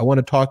can do that. I want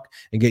to talk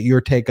and get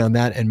your take on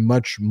that and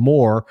much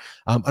more.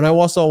 And I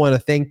also want to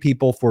thank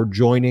people for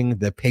joining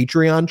the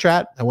Patreon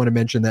chat. I want to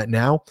mention that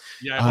now.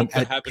 Yeah, I hope to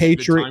have a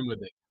good time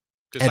with it.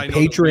 At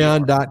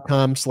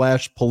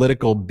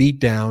patreon.com/political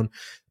beatdown.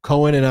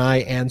 Cohen and I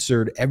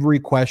answered every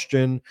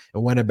question. It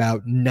went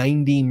about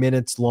 90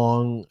 minutes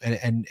long,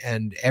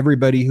 and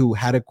everybody who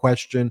had a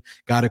question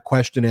got a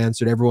question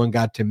answered. Everyone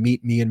got to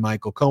meet me and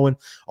Michael Cohen.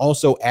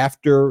 Also,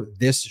 after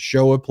this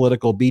show of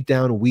Political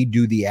Beatdown, we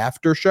do the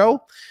after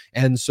show.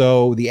 And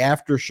so the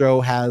after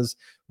show has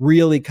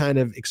really kind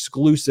of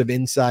exclusive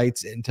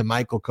insights into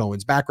Michael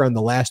Cohen's background.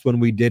 The last one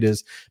we did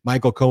is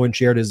Michael Cohen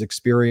shared his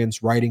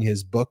experience writing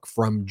his book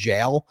from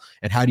jail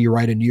and how do you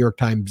write a New York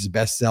Times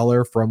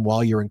bestseller from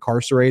while you're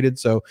incarcerated.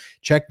 So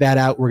check that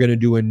out. We're going to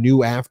do a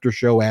new after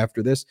show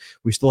after this.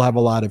 We still have a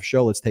lot of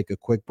show. Let's take a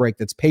quick break.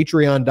 That's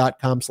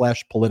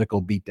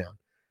patreon.com/political beatdown.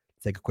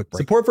 Take a quick break.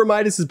 Support for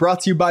Midas is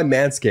brought to you by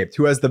Manscaped,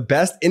 who has the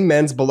best in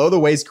men's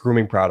below-the-waist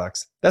grooming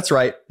products. That's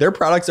right, their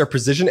products are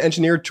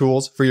precision-engineered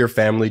tools for your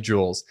family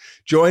jewels.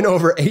 Join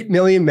over 8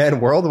 million men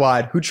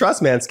worldwide who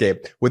trust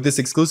Manscaped with this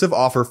exclusive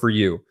offer for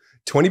you.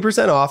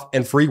 20% off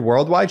and free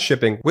worldwide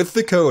shipping with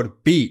the code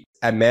BEAT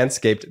at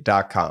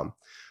manscaped.com.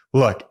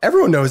 Look,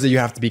 everyone knows that you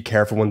have to be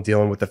careful when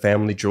dealing with the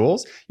family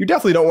jewels. You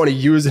definitely don't want to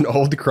use an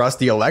old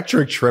crusty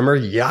electric trimmer.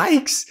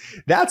 Yikes!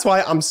 That's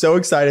why I'm so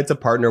excited to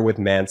partner with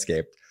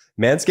Manscaped.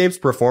 Manscaped's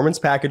Performance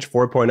Package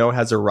 4.0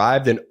 has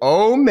arrived, and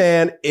oh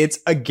man, it's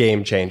a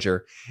game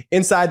changer.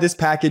 Inside this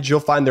package, you'll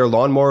find their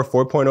Lawnmower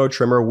 4.0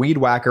 trimmer, Weed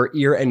Whacker,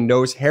 ear and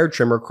nose hair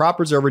trimmer, Crop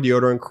Preserver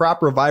deodorant,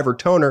 Crop Reviver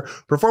toner,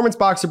 performance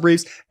boxer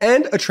briefs,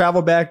 and a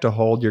travel bag to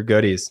hold your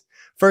goodies.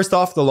 First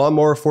off, the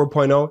Lawnmower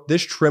 4.0,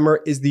 this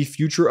trimmer is the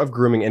future of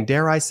grooming and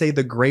dare I say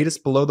the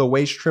greatest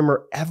below-the-waist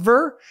trimmer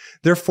ever?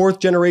 Their 4th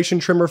generation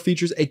trimmer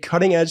features a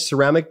cutting-edge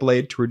ceramic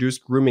blade to reduce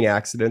grooming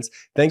accidents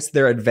thanks to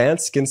their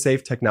advanced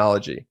skin-safe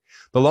technology.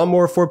 The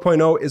Lawnmower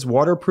 4.0 is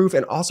waterproof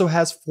and also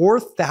has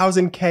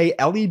 4,000K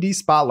LED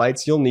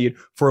spotlights you'll need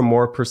for a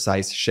more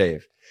precise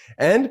shave.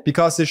 And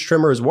because this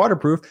trimmer is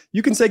waterproof,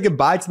 you can say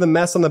goodbye to the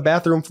mess on the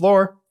bathroom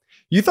floor.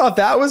 You thought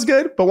that was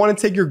good, but want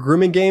to take your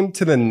grooming game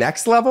to the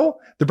next level?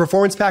 The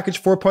Performance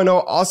Package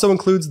 4.0 also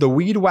includes the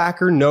Weed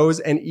Whacker nose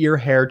and ear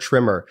hair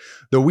trimmer.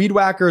 The Weed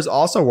Whacker is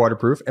also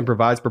waterproof and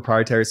provides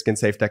proprietary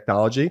skin-safe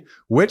technology,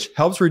 which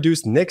helps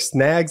reduce nicks,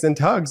 snags, and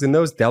tugs in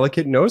those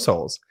delicate nose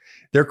holes.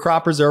 Their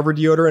Crop Preserver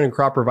deodorant and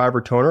Crop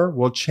Reviver toner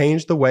will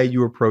change the way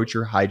you approach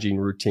your hygiene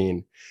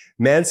routine.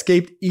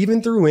 Manscaped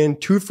even threw in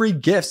 2 free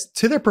gifts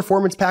to their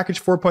Performance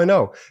Package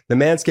 4.0, the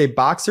Manscaped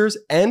Boxers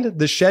and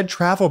the Shed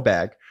Travel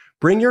Bag.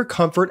 Bring your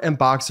comfort and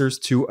boxers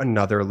to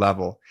another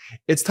level.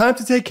 It's time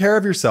to take care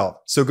of yourself,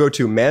 so go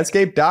to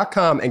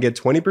manscaped.com and get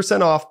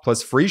 20% off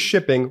plus free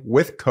shipping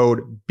with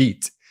code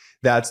BEAT.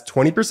 That's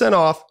 20%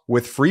 off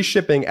with free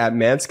shipping at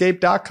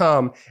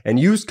manscaped.com and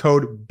use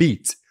code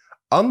BEAT.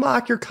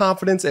 Unlock your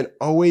confidence and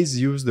always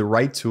use the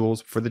right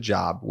tools for the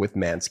job with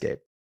Manscaped.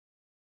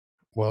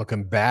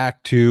 Welcome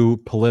back to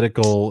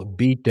Political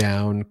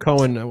Beatdown.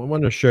 Cohen, I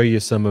want to show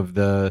you some of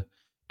the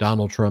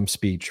Donald Trump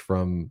speech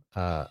from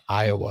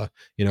Iowa.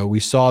 You know, we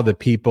saw the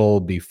people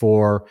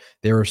before.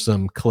 There are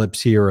some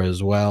clips here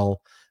as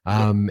well.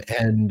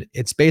 And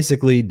it's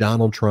basically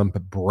Donald Trump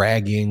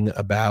bragging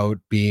about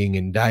being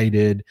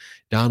indicted.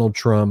 Donald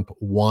Trump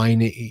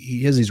whining.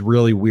 He has these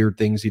really weird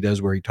things he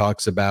does where he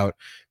talks about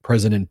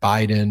President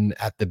Biden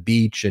at the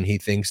beach, and he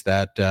thinks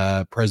that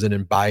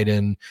President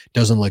Biden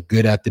doesn't look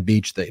good at the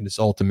beach. That it's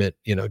ultimate,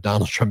 you know,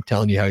 Donald Trump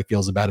telling you how he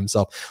feels about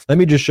himself. Let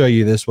me just show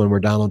you this one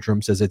where Donald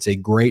Trump says it's a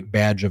great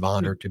badge of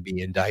honor to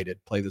be indicted.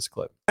 Play this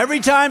clip.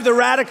 Every time the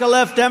radical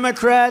left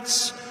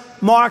Democrats,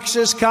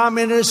 Marxists,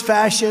 communists,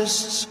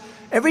 fascists,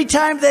 every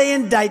time they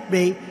indict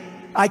me,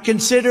 I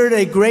consider it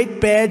a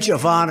great badge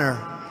of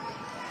honor.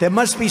 There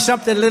must be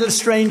something a little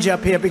strange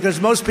up here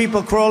because most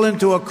people crawl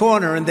into a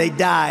corner and they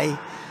die.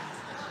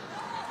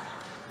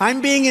 I'm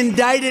being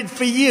indicted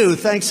for you.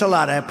 Thanks a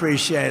lot. I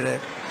appreciate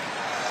it.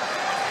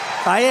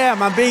 I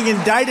am. I'm being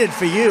indicted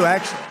for you,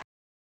 actually.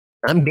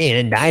 I'm being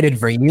indicted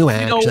for you,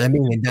 actually. I'm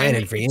being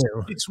indicted for you.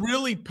 It's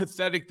really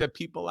pathetic that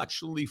people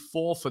actually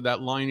fall for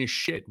that line of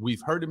shit.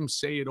 We've heard him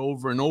say it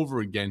over and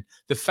over again.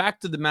 The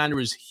fact of the matter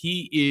is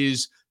he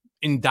is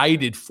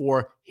indicted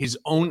for his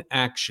own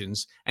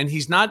actions, and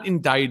he's not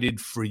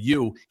indicted for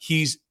you.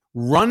 He's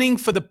running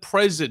for the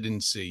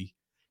presidency,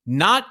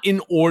 not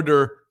in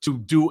order to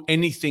do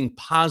anything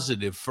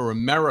positive for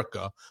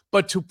America,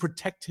 but to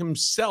protect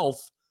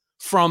himself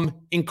from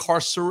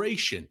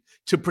incarceration,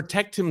 to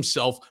protect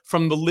himself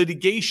from the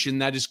litigation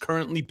that is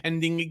currently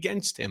pending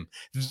against him.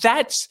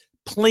 That's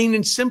plain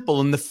and simple.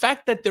 And the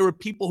fact that there are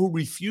people who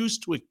refuse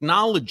to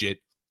acknowledge it,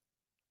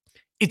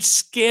 it's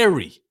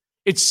scary.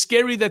 It's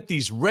scary that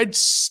these red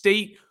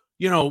state,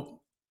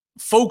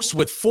 folks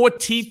with 4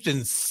 teeth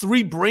and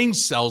 3 brain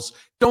cells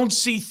don't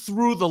see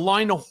through the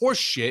line of horse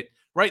shit,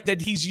 right?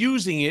 That he's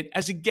using it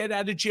as a get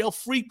out of jail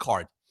free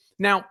card.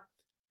 Now,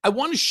 I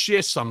want to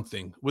share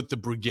something with the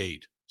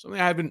brigade. Something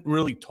I haven't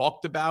really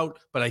talked about,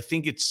 but I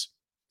think it's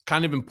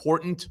kind of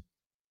important.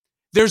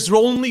 There's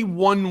only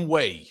one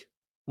way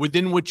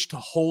within which to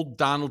hold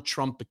Donald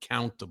Trump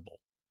accountable,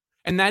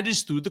 and that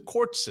is through the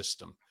court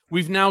system.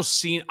 We've now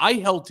seen, I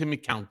held him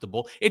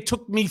accountable. It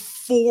took me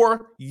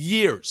 4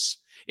 years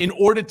in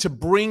order to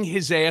bring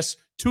his ass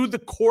to the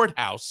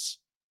courthouse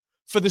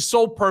for the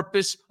sole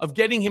purpose of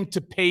getting him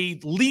to pay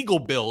legal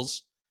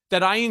bills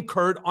that I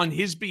incurred on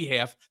his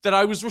behalf that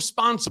I was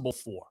responsible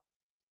for.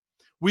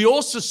 We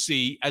also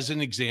see, as an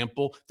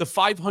example, the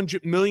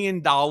 $500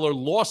 million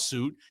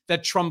lawsuit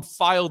that Trump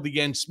filed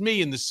against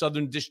me in the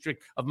Southern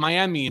District of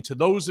Miami. And to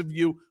those of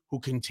you who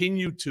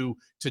continue to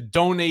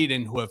donate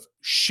and who have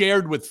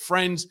shared with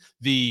friends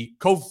the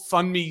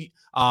GoFundMe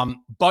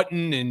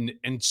button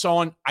and so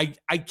on,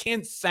 I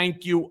can't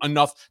thank you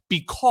enough,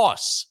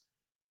 because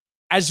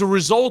as a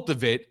result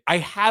of it, I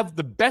have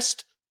the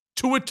best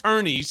 2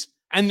 attorneys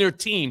and their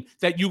team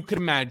that you could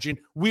imagine.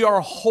 We are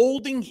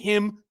holding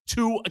him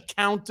to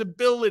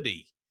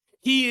accountability.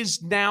 He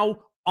is now,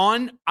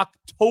 on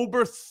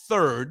October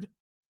 3rd,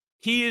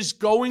 he is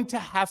going to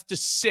have to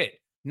sit,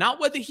 not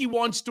whether he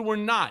wants to or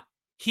not.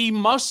 He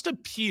must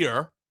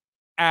appear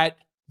at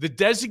the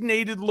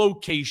designated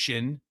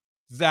location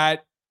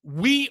that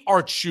we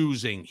are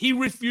choosing. He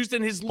refused,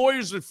 and his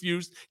lawyers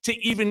refused to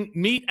even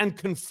meet and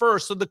confer.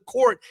 So the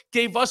court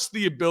gave us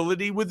the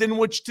ability within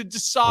which to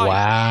decide.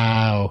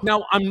 Wow.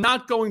 Now, I'm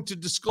not going to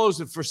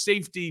disclose it for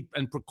safety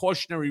and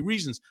precautionary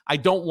reasons. I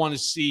don't want to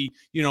see,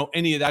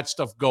 any of that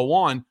stuff go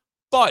on.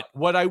 But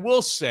what I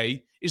will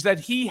say is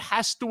that he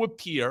has to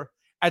appear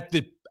at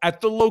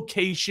the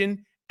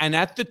location and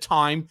at the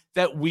time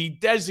that we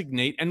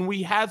designate, and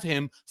we have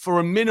him for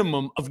a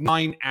minimum of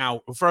 9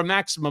 hours, for a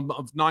maximum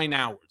of 9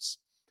 hours.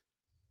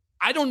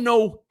 I don't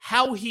know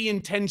how he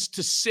intends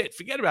to sit.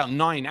 Forget about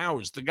 9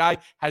 hours. The guy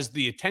has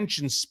the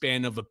attention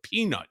span of a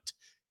peanut.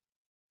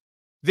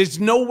 There's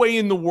no way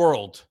in the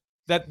world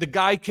that the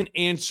guy can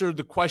answer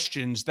the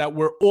questions that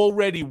we're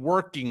already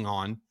working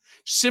on,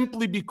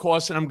 simply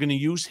because, and I'm going to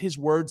use his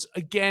words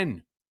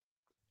again,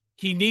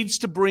 he needs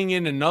to bring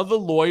in another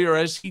lawyer,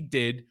 as he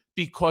did,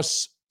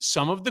 because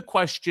some of the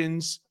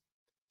questions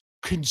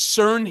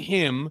concern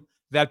him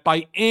that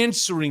by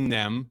answering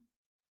them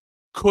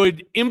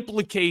could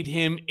implicate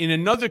him in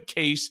another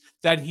case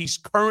that he's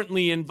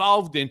currently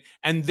involved in,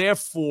 and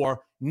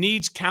therefore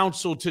needs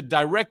counsel to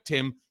direct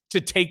him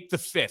to take the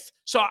fifth.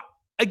 So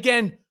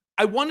again,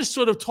 I want to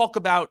sort of talk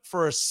about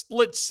for a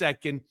split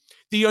second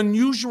the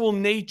unusual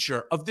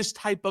nature of this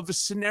type of a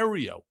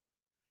scenario.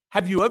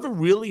 Have you ever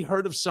really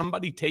heard of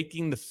somebody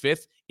taking the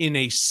fifth in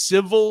a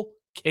civil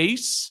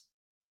case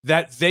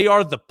that they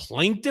are the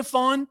plaintiff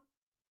on?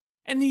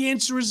 And the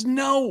answer is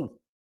no.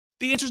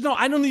 The answer is no.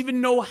 I don't even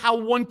know how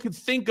one could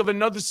think of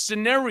another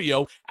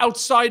scenario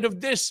outside of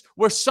this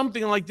where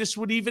something like this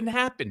would even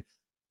happen.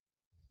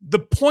 The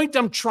point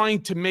I'm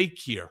trying to make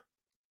here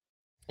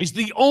is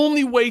the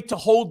only way to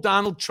hold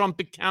Donald Trump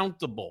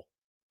accountable.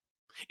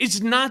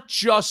 It's not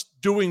just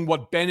doing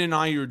what Ben and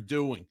I are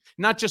doing,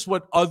 not just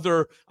what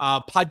other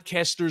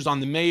podcasters on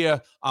the Maya,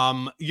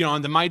 on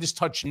the Midas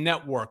Touch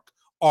Network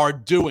are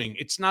doing.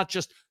 It's not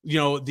just,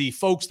 the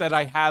folks that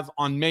I have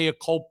on Mea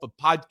Culpa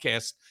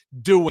podcast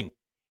doing.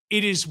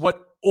 It is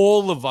what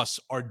all of us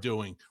are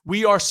doing.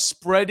 We are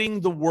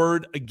spreading the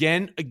word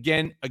again,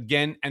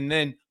 and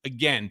then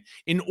again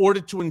in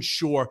order to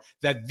ensure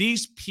that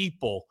these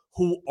people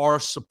who are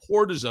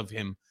supporters of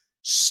him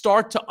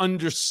start to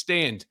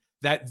understand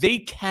that they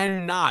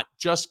cannot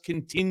just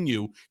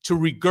continue to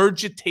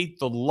regurgitate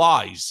the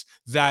lies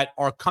that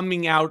are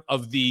coming out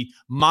of the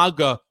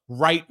MAGA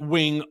right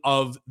wing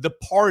of the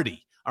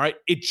party. All right.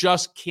 It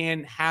just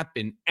can't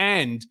happen.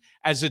 And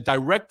as a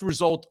direct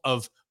result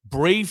of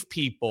brave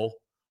people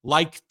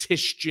like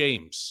Tish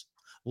James,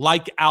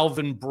 like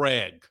Alvin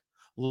Bragg,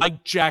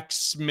 like Jack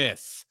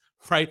Smith,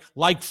 right?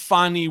 Like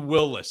Fani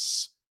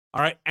Willis.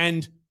 All right.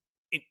 And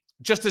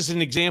just as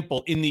an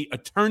example, in the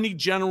Attorney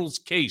General's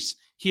case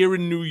here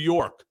in New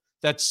York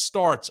that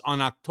starts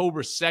on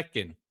October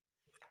 2nd,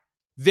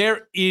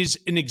 there is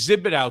an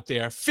exhibit out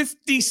there.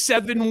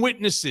 57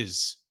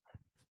 witnesses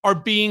are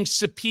being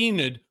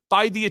subpoenaed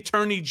by the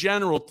Attorney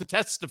General to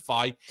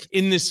testify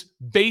in this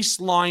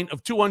baseline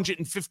of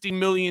 $250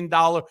 million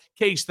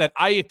case that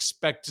I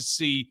expect to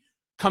see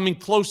coming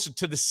closer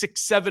to the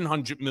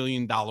 $600-700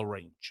 million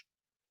range.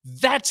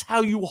 That's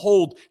how you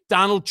hold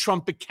Donald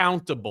Trump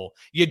accountable.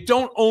 You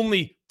don't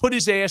only put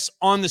his ass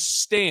on the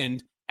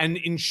stand and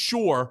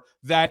ensure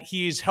that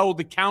he is held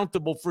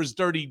accountable for his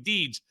dirty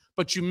deeds,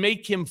 but you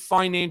make him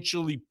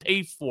financially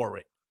pay for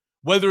it,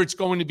 whether it's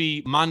going to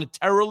be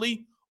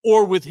monetarily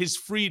or with his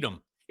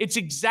freedom. It's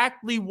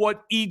exactly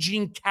what E.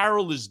 Jean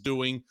Carroll is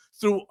doing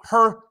through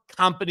her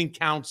competent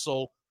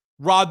counsel,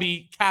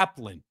 Robbie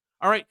Kaplan.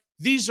 All right.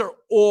 These are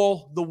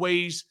all the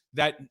ways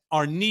that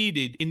are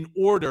needed in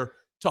order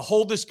to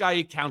hold this guy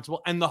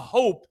accountable. And the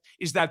hope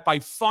is that by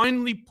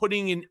finally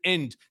putting an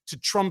end to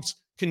Trump's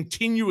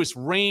continuous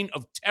reign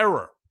of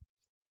terror,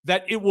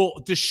 that it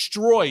will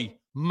destroy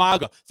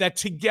MAGA, that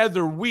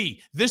together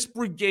this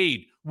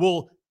brigade,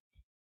 will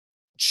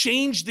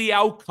change the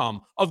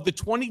outcome of the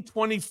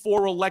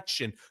 2024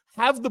 election,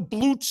 have the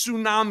blue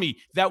tsunami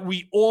that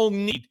we all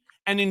need,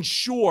 and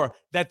ensure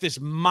that this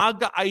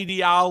MAGA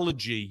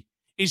ideology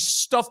is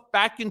stuffed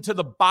back into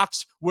the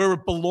box where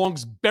it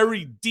belongs,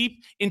 buried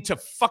deep into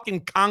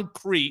fucking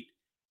concrete,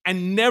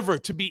 and never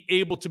to be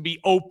able to be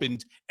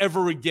opened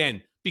ever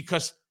again.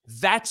 Because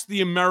that's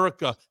the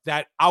America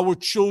that our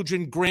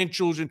children,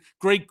 grandchildren,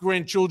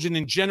 great-grandchildren,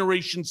 and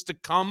generations to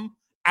come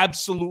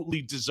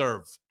absolutely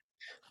deserve.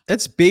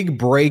 That's big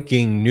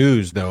breaking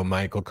news, though,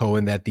 Michael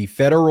Cohen, that the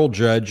federal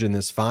judge in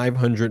this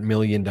 $500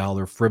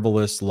 million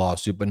frivolous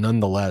lawsuit, but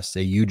nonetheless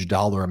a huge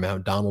dollar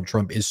amount Donald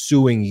Trump is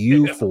suing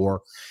you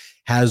for,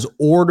 has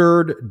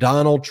ordered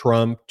Donald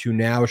Trump to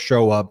now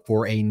show up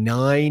for a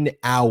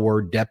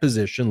 9-hour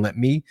deposition. Let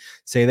me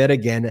say that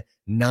again,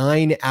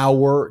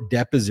 9-hour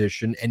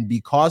deposition. And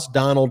because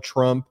Donald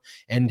Trump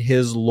and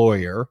his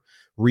lawyer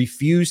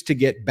refused to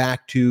get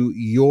back to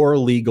your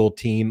legal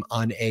team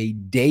on a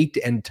date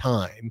and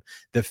time,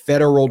 the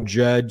federal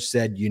judge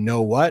said, you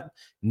know what?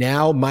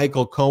 Now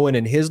Michael Cohen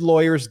and his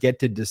lawyers get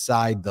to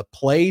decide the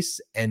place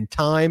and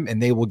time,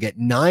 and they will get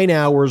 9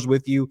 hours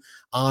with you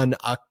on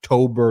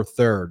October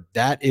 3rd.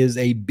 That is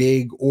a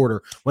big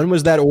order. When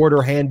was that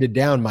order handed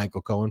down,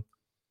 Michael Cohen?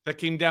 That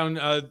came down,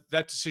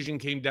 that decision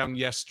came down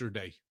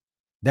yesterday.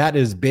 That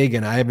is big,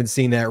 and I haven't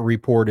seen that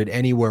reported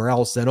anywhere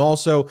else. And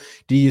also,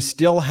 do you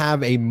still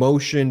have a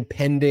motion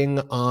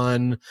pending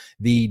on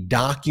the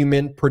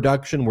document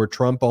production where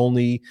Trump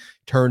only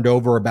turned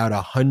over about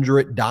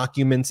 100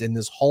 documents in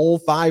this whole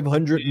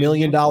 $500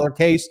 million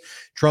case?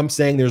 Trump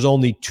saying there's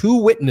only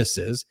 2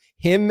 witnesses,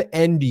 him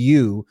and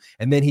you,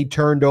 and then he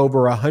turned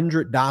over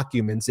 100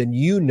 documents, and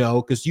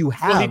because you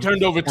have he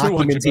turned over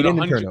 200. He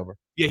didn't turn over.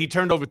 Yeah, he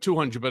turned over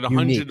 200, but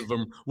 100 of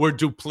them were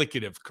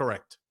duplicative.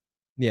 Correct.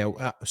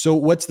 Yeah. So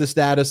what's the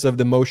status of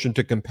the motion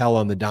to compel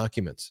on the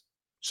documents?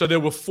 So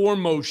there were 4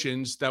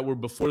 motions that were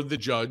before the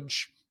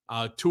judge.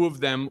 2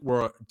 of them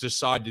were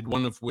decided,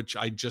 one of which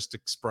I just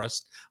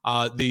expressed.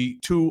 The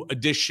 2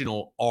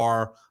 additional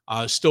are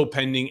still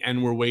pending,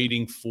 and we're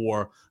waiting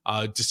for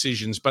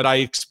decisions. But I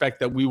expect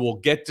that we will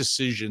get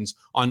decisions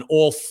on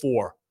all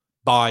 4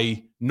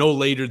 by no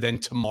later than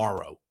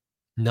tomorrow.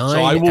 So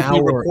I will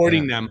be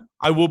reporting them.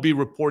 I will be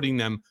reporting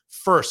them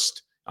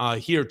first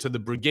here to the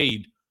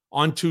brigade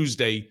on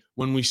Tuesday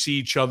when we see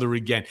each other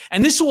again.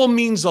 And this all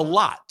means a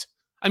lot.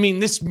 I mean,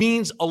 this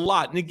means a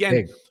lot. And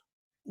again,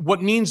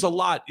 what means a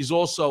lot is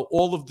also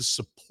all of the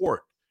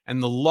support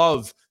and the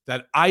love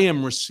that I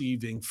am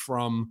receiving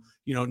from,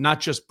 not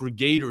just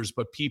brigaders,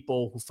 but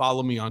people who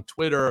follow me on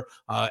Twitter,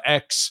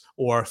 X,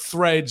 or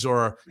Threads,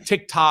 or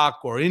TikTok,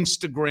 or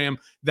Instagram,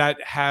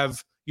 that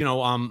have,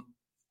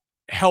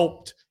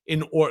 helped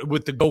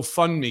with the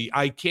GoFundMe.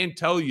 I can't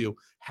tell you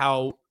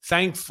how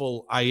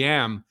thankful I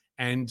am.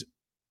 And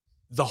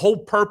the whole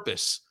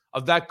purpose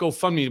of that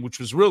GoFundMe, which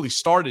was really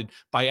started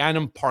by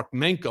Adam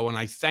Parkmenko, and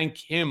I thank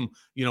him,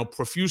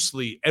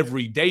 profusely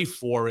every day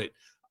for it.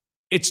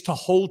 It's to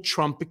hold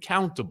Trump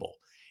accountable.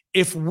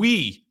 If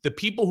we, the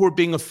people who are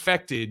being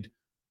affected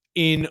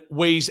in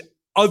ways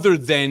other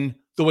than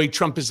the way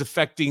Trump is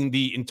affecting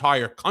the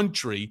entire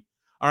country,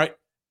 all right,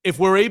 if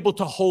we're able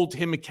to hold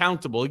him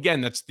accountable,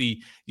 again, that's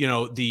the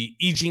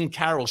E. Jean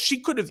Carroll.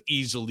 She could have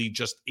easily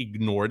just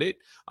ignored it,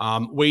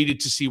 waited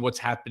to see what's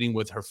happening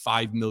with her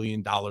 $5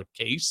 million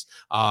case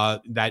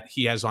that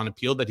he has on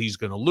appeal that he's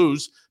going to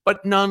lose.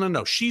 But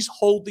no. She's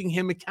holding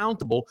him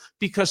accountable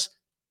because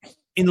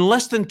in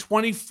less than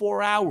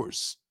 24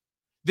 hours,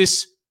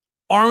 this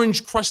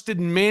orange-crusted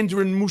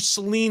Mandarin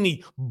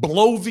Mussolini,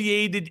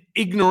 bloviated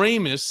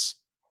ignoramus,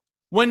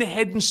 went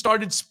ahead and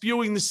started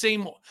spewing the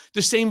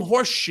same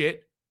horse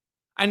shit.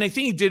 And I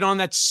think he did on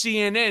that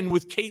CNN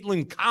with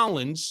Caitlin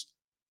Collins,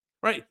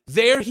 right?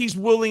 There he's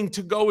willing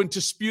to go and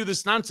to spew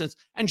this nonsense.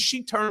 And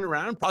she turned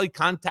around, probably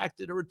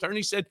contacted her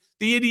attorney, said,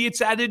 the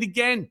idiot's at it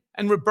again.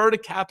 And Robbie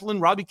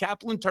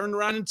Kaplan turned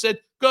around and said,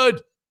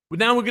 good, but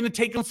now we're going to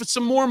take him for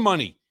some more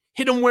money.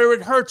 Hit him where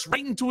it hurts,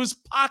 right into his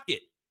pocket.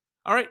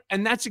 All right.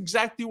 And that's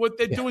exactly what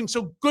they're doing.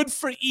 So good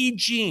for E.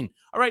 Jean.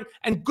 All right.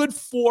 And good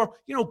for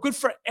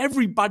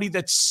everybody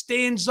that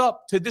stands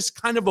up to this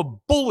kind of a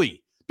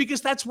bully,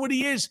 because that's what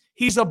he is.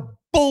 He's a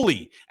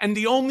bully. And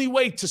the only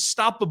way to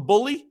stop a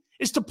bully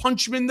is to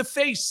punch him in the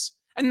face.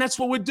 And that's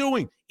what we're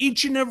doing.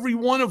 Each and every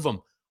one of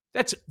them.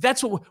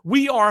 That's what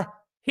we are,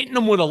 hitting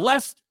them with a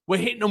left. We're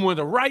hitting them with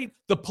a right.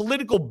 The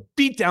political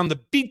beatdown, the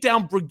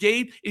beatdown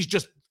brigade is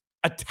just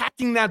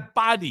attacking that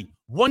body.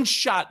 One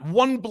shot,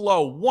 one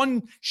blow,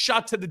 one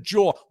shot to the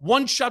jaw,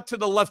 one shot to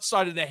the left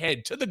side of the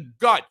head, to the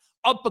gut,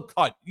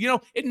 uppercut.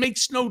 It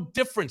makes no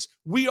difference.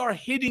 We are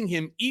hitting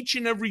him each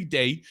and every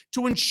day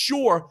to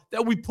ensure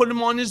that we put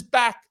him on his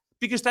back,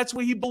 because that's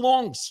where he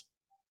belongs.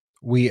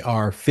 We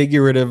are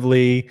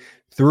figuratively,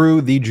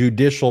 through the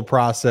judicial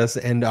process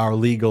and our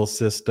legal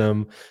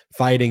system,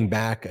 fighting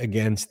back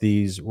against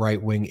these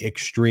right-wing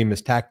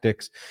extremist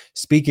tactics.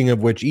 Speaking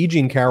of which, E.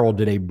 Jean Carroll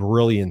did a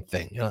brilliant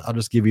thing. I'll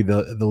just give you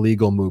the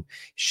legal move.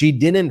 She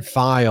didn't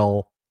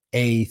file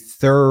a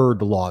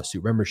third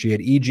lawsuit. Remember, she had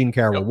E. Jean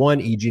Carroll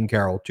 1, E. Jean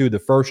Carroll 2. The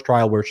first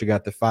trial where she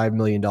got the $5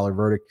 million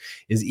verdict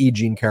is E.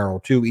 Jean Carroll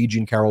 2. E.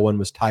 Jean Carroll 1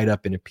 was tied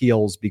up in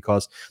appeals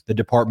because the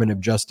Department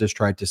of Justice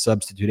tried to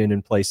substitute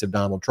in place of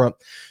Donald Trump.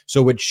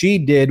 So what she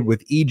did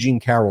with E. Jean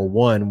Carroll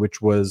 1,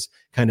 which was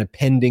kind of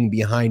pending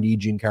behind E.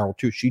 Jean Carroll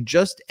 2, she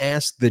just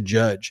asked the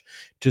judge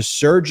to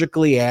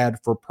surgically add,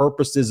 for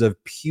purposes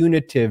of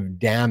punitive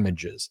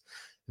damages,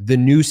 the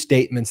new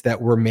statements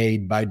that were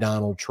made by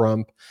Donald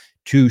Trump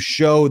to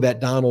show that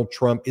Donald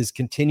Trump is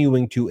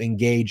continuing to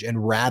engage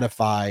and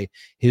ratify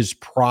his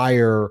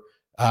prior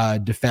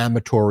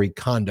defamatory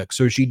conduct.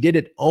 So she did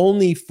it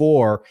only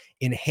for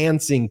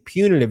enhancing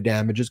punitive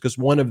damages, because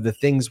one of the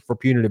things for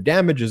punitive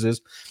damages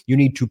is you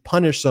need to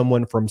punish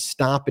someone from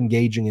stop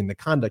engaging in the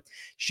conduct.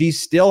 She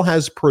still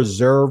has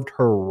preserved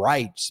her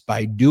rights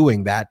by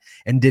doing that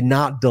and did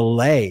not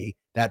delay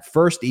that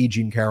first E.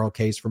 Jean Carroll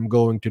case from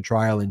going to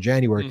trial in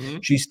January.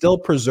 She still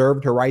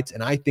preserved her rights,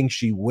 and I think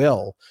she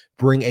will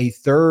bring a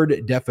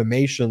third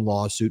defamation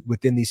lawsuit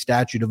within the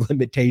statute of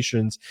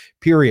limitations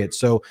period.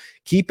 So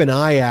keep an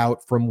eye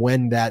out from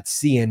when that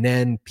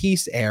CNN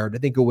piece aired. I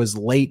think it was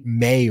late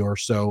May or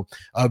so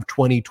of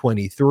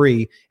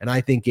 2023. And I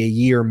think a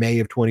year, May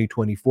of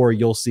 2024,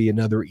 you'll see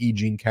another E.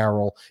 Jean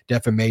Carroll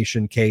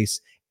defamation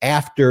case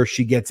after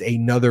she gets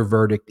another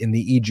verdict in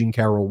the E. Jean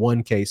Carroll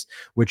 1 case,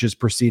 which is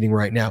proceeding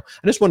right now.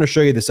 I just want to show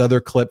you this other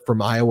clip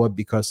from Iowa,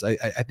 because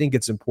I think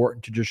it's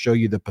important to just show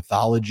you the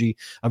pathology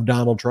of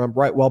Donald Trump,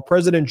 right? While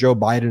President Joe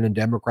Biden and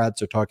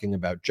Democrats are talking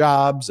about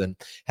jobs and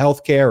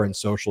healthcare and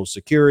Social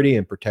Security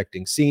and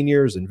protecting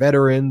seniors and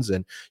veterans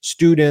and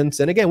students.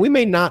 And again, we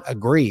may not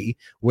agree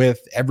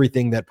with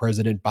everything that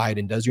President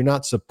Biden does. You're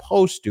not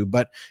supposed to,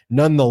 but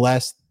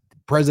nonetheless,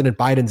 President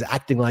Biden's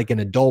acting like an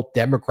adult.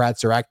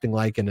 Democrats are acting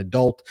like an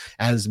adult,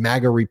 as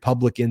MAGA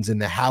Republicans in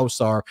the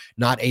House are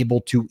not able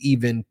to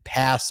even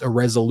pass a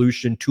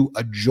resolution to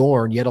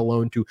adjourn, yet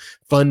alone to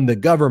fund the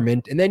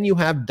government. And then you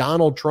have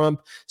Donald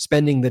Trump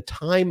spending the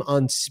time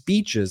on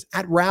speeches,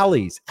 at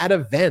rallies, at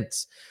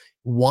events,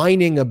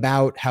 whining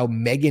about how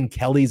Megyn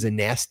Kelly's a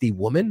nasty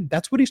woman.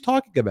 That's what he's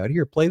talking about.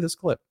 Here, play this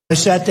clip. I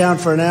sat down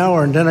for an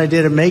hour, and then I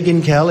did a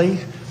Megyn Kelly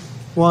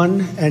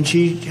one, and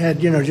she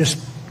had,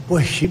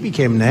 boy, she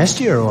became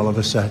nastier all of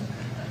a sudden.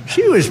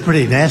 She was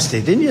pretty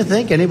nasty, didn't you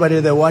think? Anybody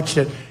that watched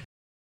it.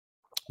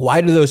 Why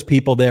do those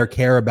people there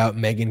care about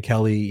Megyn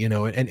Kelly?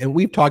 And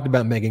we've talked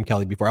about Megyn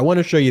Kelly before. I want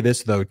to show you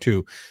this, though,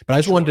 too. But I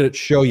just wanted to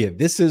show you,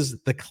 this is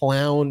the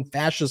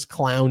fascist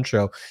clown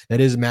show that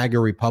is MAGA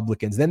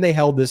Republicans. Then they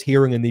held this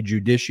hearing in the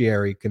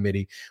Judiciary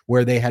Committee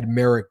where they had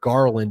Merrick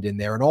Garland in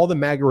there, and all the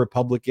MAGA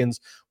Republicans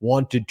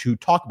wanted to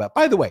talk about.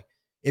 By the way,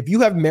 if you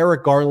have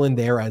Merrick Garland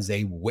there as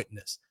a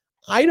witness,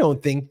 I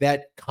don't think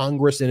that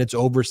Congress and its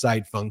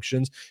oversight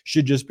functions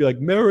should just be like,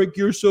 Merrick,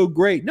 you're so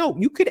great. No,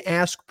 you could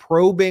ask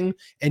probing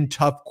and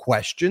tough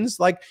questions.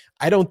 Like,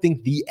 I don't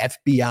think the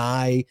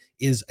FBI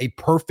is a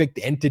perfect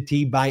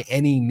entity by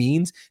any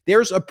means.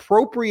 There's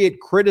appropriate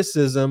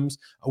criticisms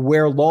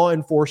where law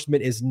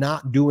enforcement is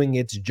not doing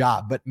its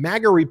job. But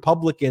MAGA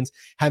Republicans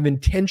have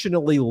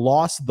intentionally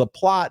lost the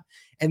plot,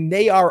 and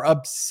they are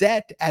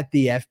upset at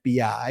the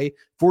FBI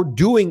for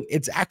doing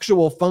its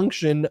actual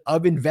function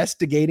of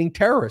investigating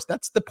terrorists.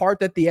 That's the part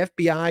that the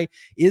FBI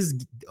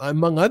is,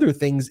 among other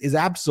things, is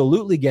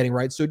absolutely getting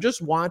right. So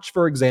just watch,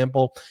 for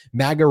example,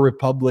 MAGA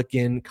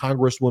Republican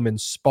Congresswoman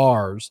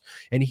Spars.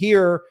 And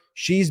here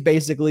she's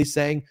basically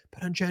saying,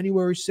 but on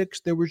January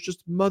 6th, there was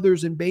just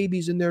mothers and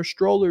babies in their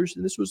strollers.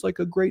 And this was like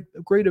a great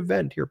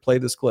event. Here, play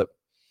this clip.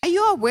 Are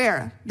you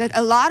aware that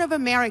a lot of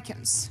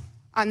Americans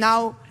are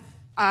now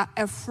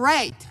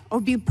afraid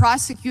of being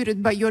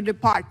prosecuted by your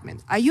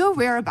department? Are you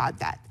aware about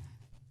that?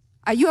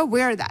 Are you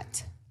aware of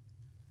that?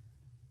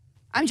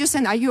 I'm just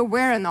saying, are you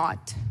aware or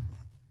not?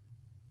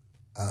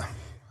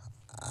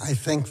 I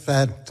think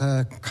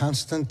that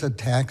constant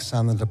attacks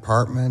on the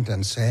department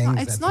and saying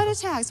no, it's not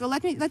attacks. Well,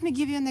 let me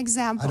give you an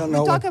example. I don't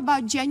know. We talk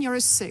about January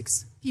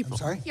 6th. People. I'm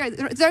sorry? Here,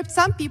 there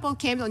some people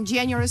came on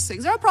January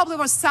 6th. There probably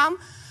were some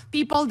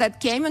people that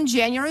came on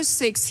January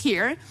 6th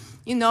here,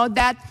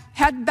 that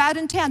had bad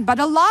intent. But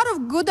a lot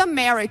of good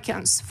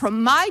Americans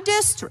from my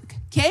district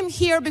came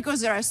here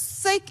because they are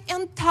sick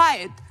and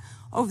tired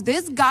of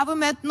this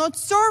government not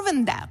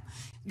serving them.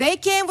 They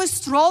came with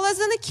strollers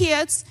and the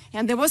kids,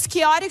 and there was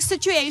chaotic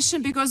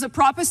situation because the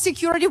proper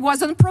security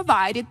wasn't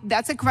provided.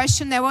 That's a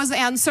question that was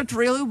answered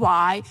really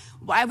why.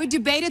 Why we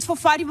debated for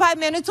 45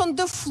 minutes on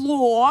the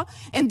floor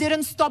and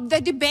didn't stop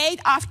the debate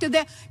after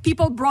the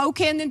people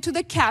broke into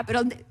the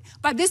Capitol.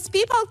 But these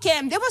people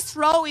came, they were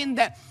throwing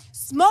the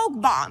smoke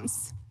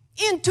bombs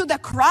into the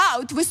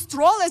crowd with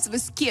strollers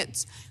with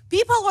kids.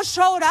 People were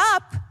showed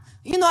up,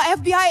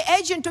 FBI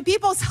agent to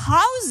people's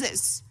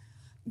houses.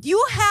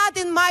 You had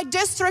in my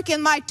district,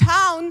 in my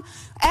town,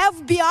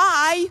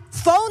 FBI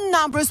phone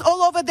numbers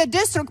all over the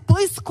district.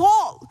 Please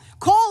call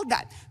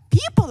that.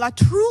 People are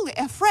truly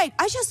afraid.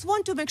 I just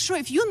want to make sure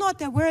if you're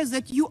not aware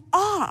that you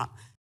are.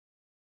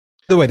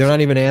 By the way, they're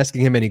not even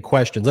asking him any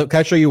questions. Look,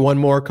 can I show you one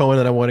more, Cohen,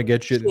 that I want to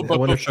get you? Sure, I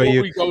want to show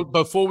you.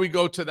 Before we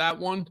go to that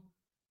one,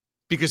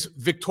 because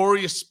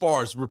Victoria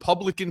Spars,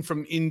 Republican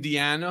from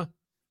Indiana,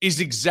 is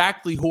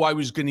exactly who I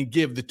was going to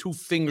give the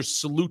two-finger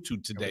salute to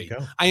today.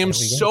 I am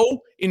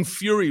so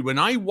infuriated. When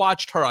I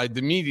watched her,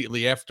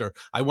 immediately after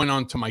I went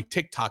on to my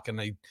TikTok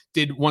and I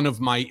did one of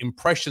my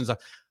impressions.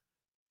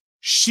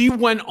 She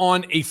went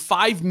on a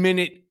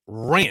 5-minute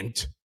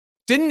rant,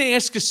 didn't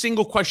ask a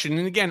single question.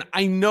 And again,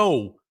 I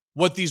know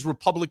what these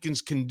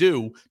Republicans can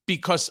do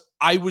because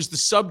I was the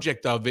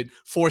subject of it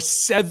for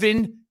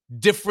 7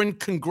 different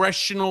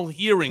congressional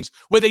hearings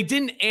where they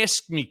didn't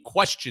ask me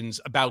questions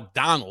about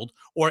Donald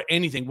or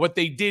anything. What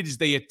they did is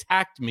they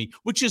attacked me,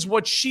 which is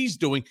what she's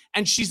doing.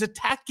 And she's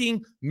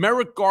attacking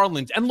Merrick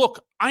Garland. And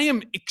look, I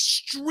am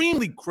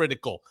extremely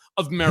critical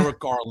of Merrick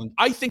Garland.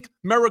 I think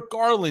Merrick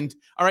Garland,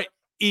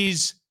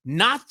 is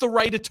not the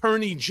right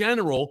attorney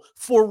general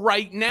for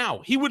right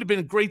now. He would have been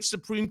a great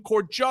Supreme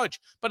Court judge.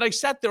 But I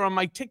sat there on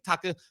my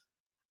TikTok.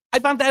 I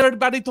want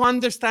everybody to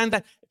understand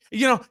that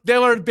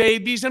there were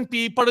babies and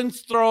people and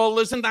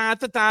strollers and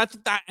that.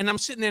 And I'm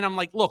sitting there and I'm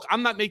like, look,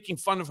 I'm not making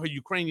fun of her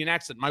Ukrainian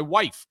accent. My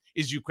wife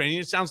is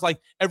Ukrainian. It sounds like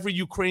every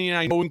Ukrainian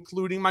I know,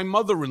 including my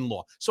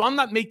mother-in-law. So I'm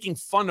not making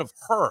fun of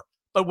her.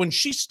 But when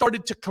she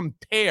started to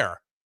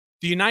compare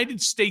the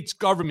United States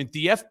government,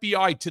 the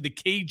FBI, to the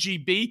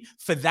KGB,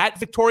 for that,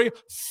 Victoria,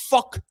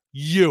 fuck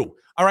you.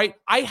 All right?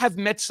 I have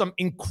met some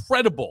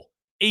incredible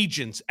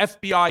agents,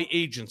 FBI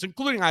agents,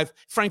 including I have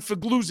Frank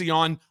Figliuzzi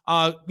on,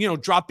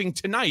 dropping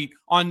tonight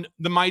on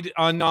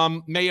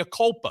Mea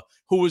Culpa,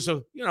 who was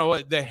one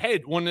of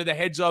the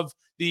heads of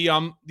the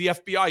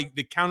FBI,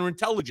 the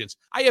counterintelligence.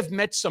 I have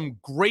met some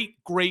great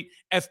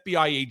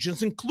FBI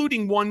agents,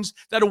 including ones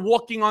that are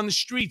walking on the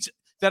streets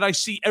that I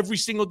see every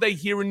single day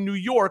here in New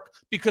York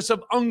because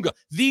of UNGA.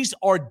 These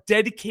are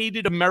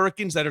dedicated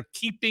Americans that are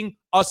keeping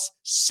us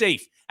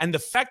safe. And the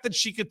fact that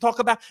she could talk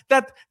about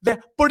that,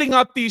 they're putting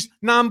up these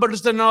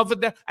numbers and over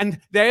there, and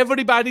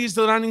everybody's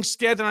running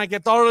scared, and I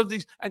get all of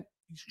these. And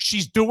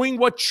she's doing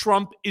what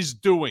Trump is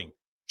doing.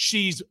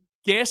 She's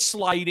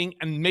gaslighting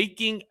and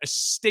making a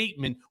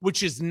statement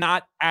which is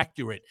not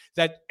accurate,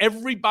 that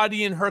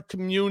everybody in her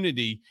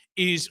community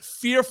is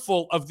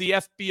fearful of the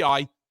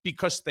FBI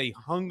because they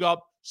hung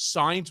up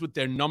signs with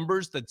their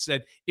numbers that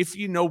said, if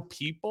you know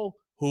people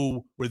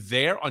who were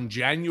there on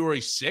January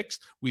 6th,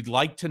 we'd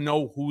like to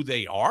know who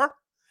they are.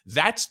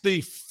 That's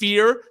the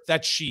fear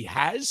that she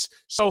has.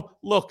 So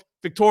look,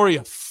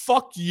 Victoria,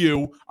 fuck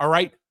you, all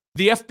right?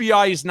 The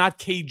FBI is not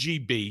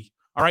KGB,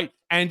 all right?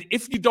 And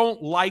if you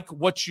don't like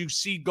what you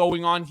see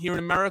going on here in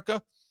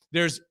America,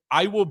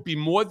 I will be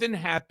more than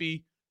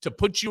happy to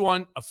put you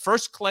on a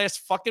first-class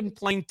fucking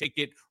plane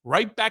ticket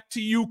right back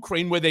to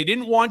Ukraine, where they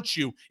didn't want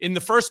you in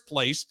the first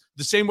place,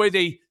 the same way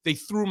they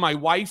threw my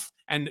wife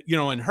and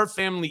her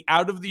family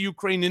out of the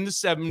Ukraine in the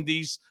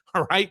 70s.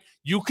 All right,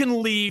 you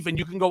can leave and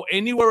you can go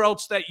anywhere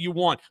else that you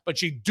want,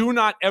 but you do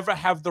not ever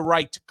have the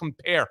right to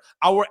compare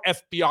our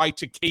FBI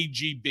to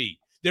KGB.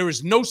 There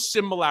is no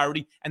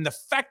similarity, and the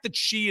fact that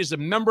she is a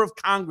member of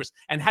Congress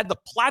and had the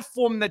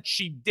platform that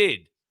she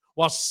did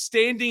while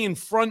standing in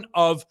front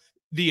of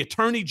the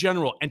Attorney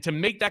General, and to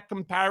make that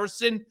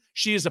comparison,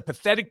 she is a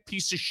pathetic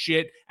piece of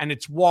shit, and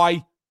it's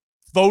why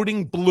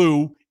voting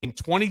blue in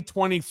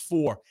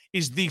 2024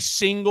 is the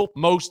single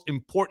most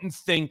important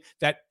thing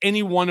that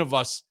any one of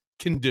us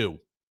can do.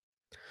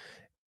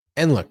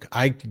 And look,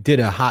 I did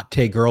a hot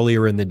take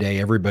earlier in the day.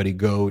 Everybody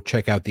go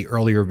check out the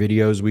earlier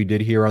videos we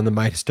did here on the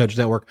Midas Touch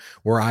Network,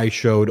 where I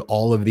showed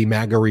all of the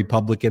MAGA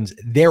Republicans.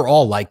 They're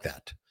all like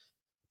that.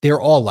 They're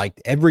all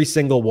like every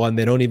single one.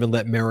 They don't even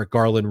let Merrick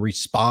Garland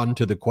respond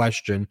to the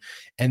question.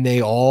 And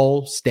they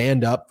all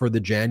stand up for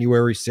the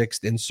January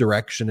 6th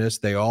insurrectionists.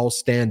 They all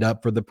stand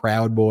up for the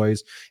Proud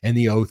Boys and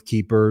the Oath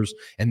Keepers.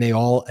 And they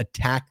all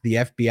attack the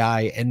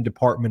FBI and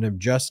Department of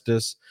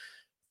Justice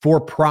for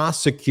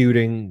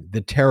prosecuting the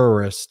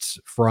terrorists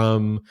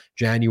from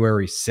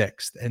January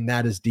 6th. And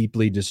that is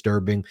deeply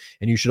disturbing.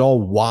 And you should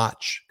all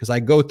watch, because I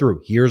go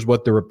through, here's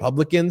what the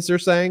Republicans are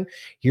saying,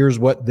 here's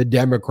what the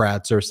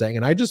Democrats are saying.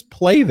 And I just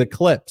play the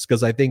clips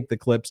because I think the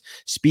clips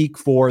speak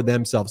for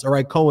themselves. All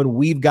right, Cohen,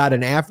 we've got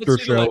an after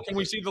show. Can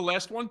we see the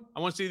last one? I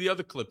want to see the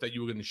other clip that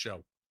you were going to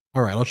show.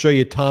 All right, I'll show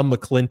you Tom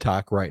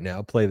McClintock right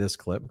now. Play this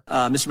clip.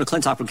 Mr.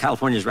 McClintock from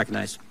California is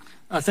recognized.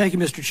 Thank you,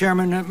 Mr.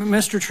 Chairman.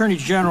 Mr. Attorney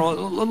General,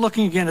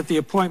 looking again at the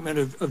appointment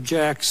of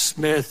Jack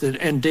Smith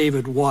and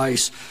David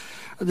Weiss,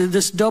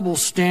 this double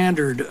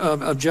standard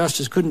of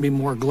justice couldn't be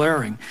more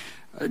glaring.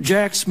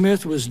 Jack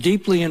Smith was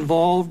deeply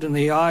involved in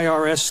the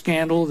IRS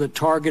scandal that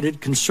targeted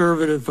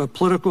conservative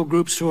political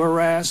groups to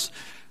harass.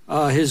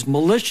 His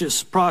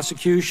malicious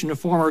prosecution of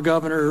former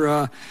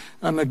Governor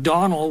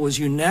McDonnell was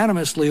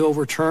unanimously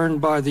overturned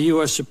by the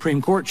U.S.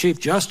 Supreme Court. Chief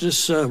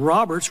Justice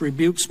Roberts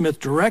rebuked Smith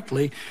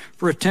directly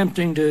for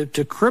attempting to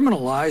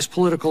criminalize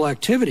political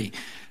activity.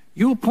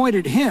 You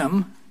appointed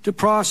him to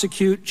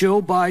prosecute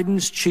Joe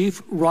Biden's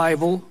chief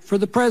rival for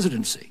the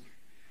presidency.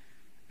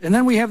 And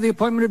then we have the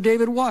appointment of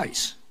David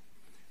Weiss.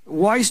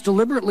 Weiss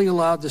deliberately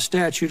allowed the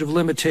statute of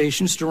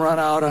limitations to run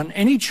out on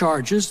any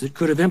charges that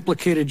could have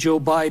implicated Joe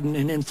Biden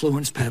in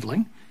influence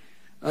peddling.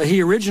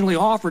 He originally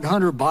offered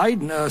Hunter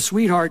Biden a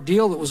sweetheart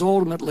deal that was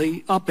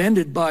ultimately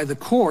upended by the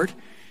court.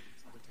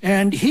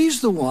 And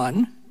he's the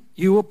one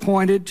you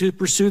appointed to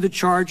pursue the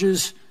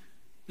charges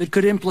that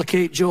could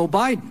implicate Joe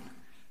Biden.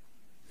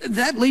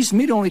 That leaves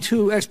me to only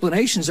two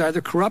explanations,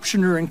 either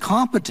corruption or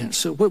incompetence.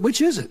 So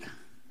which is it?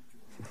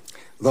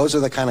 Those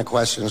are the kind of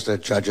questions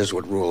that judges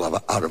would rule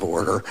out of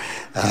order.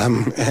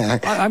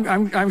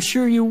 I'm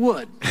sure you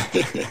would.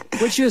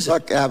 Which is it?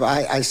 Look,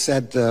 I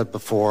said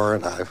before,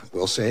 and I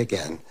will say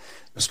again,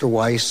 Mr.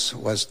 Weiss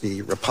was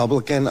the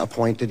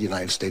Republican-appointed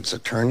United States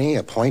Attorney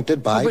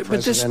appointed by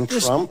President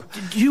Trump.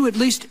 Do you at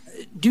least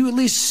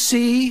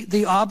see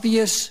the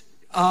obvious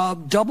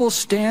double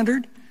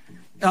standard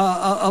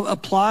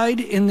applied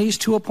in these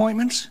two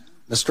appointments?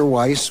 Mr.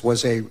 Weiss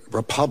was a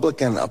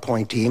Republican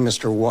appointee.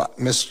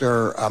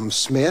 Mr.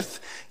 Smith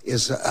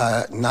is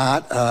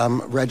not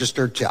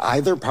registered to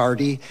either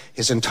party.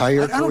 His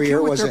entire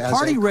career was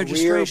as a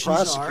career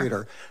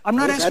prosecutor. I'm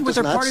not asking what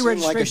their party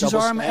registrations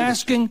are. I'm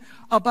asking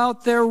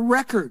about their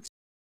records.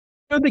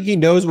 I don't think he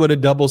knows what a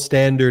double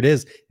standard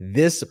is.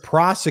 This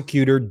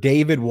prosecutor,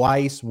 David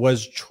Weiss,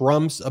 was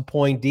Trump's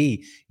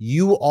appointee.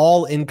 You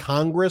all in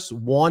Congress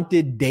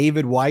wanted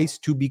David Weiss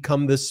to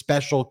become the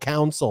special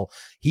counsel.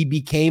 He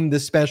became the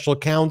special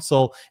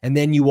counsel, and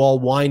then you all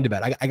whined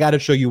about it. I got to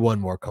show you one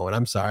more, Cohen.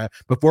 I'm sorry.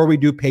 Before we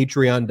do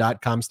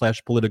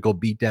patreon.com/political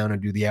beatdown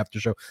and do the after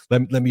show,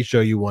 let me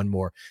show you one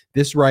more.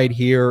 This right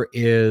here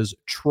is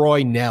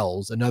Troy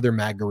Nehls, another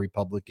MAGA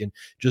Republican,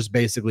 just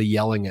basically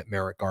yelling at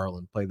Merrick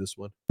Garland. Play this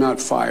one. Not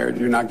fired.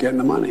 You're not getting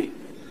the money.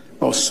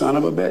 Oh, son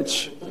of a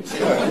bitch.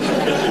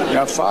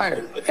 Got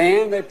fired.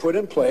 And they put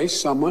in place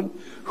someone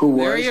who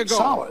was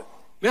solid.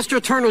 Mr.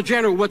 Attorney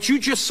General, what you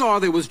just saw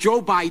there was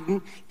Joe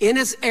Biden in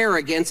his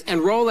arrogance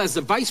and role as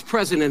the vice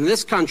president in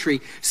this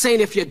country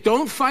saying if you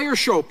don't fire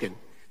Shokin,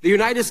 the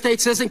United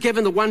States isn't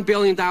given the $1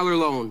 billion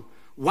loan.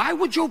 Why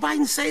would Joe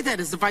Biden say that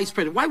as the vice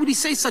president? Why would he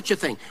say such a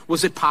thing?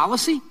 Was it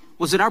policy?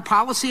 Was it our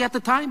policy at the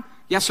time?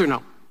 Yes or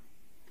no?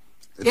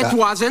 It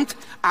wasn't.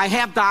 I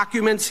have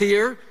documents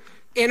here.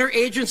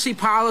 Interagency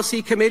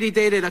Policy Committee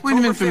dated October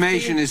 15th. Point of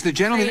information, is the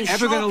gentleman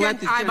ever going to let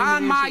the I'm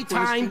on my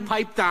time,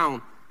 pipe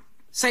down.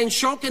 Saying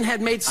Shokin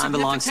had made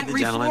significant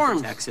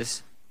reforms.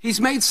 Texas. He's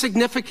made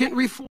significant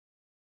reforms.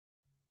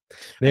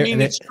 I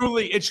mean, it's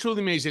truly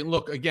amazing.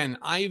 Look, again,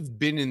 I've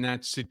been in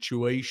that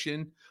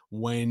situation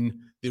when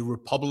the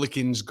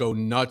Republicans go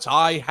nuts.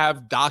 I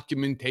have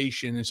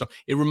documentation, and so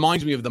it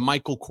reminds me of the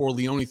Michael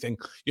Corleone thing.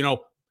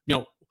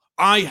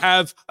 I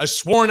have a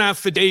sworn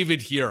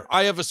affidavit here.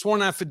 I have a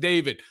sworn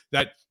affidavit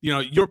that,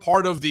 you're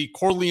part of the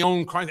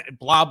Corleone crime,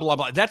 blah, blah,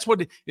 blah. That's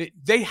what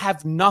they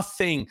have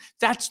nothing.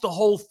 That's the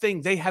whole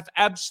thing. They have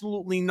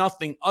absolutely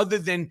nothing other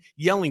than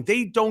yelling.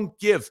 They don't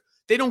give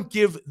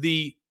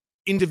the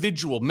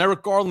individual,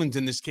 Merrick Garland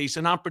in this case,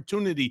 an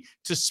opportunity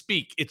to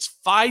speak. It's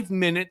 5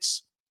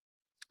 minutes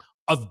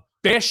of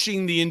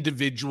bashing the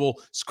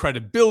individual's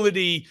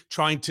credibility,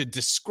 trying to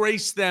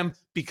disgrace them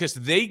because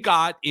they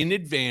got in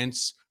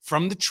advance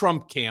from the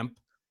Trump camp.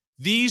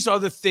 These are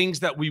the things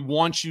that we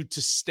want you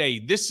to stay.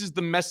 This is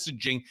the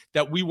messaging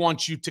that we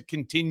want you to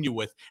continue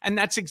with. And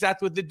that's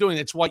exactly what they're doing.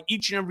 That's why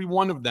each and every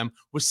one of them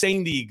was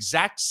saying the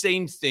exact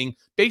same thing,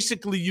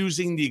 basically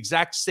using the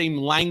exact same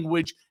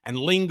language and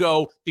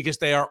lingo, because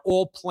they are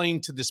all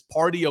playing to this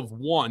party of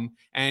one.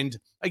 And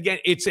again,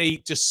 it's a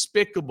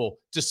despicable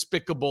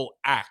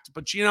act.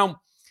 But,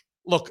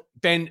 look,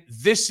 Ben,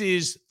 this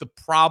is the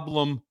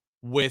problem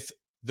with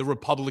the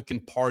Republican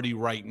Party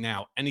right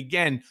now. And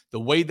again, the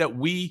way that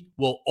we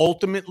will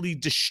ultimately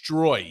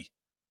destroy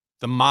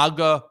the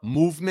MAGA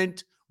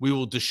movement, we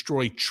will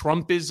destroy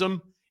Trumpism,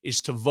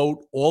 is to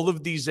vote all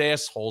of these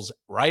assholes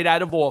right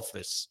out of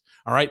office.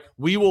 All right.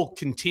 We will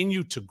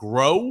continue to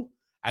grow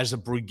as a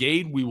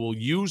brigade. We will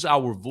use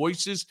our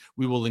voices.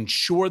 We will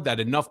ensure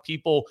that enough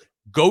people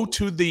go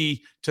to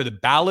the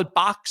ballot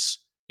box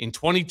in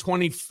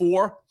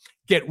 2024.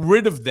 Get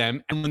rid of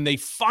them. And when they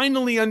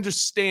finally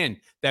understand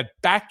that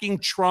backing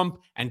Trump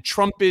and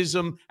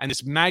Trumpism and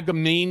this MAGA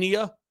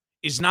mania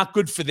is not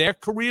good for their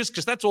careers,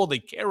 because that's all they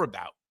care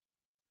about,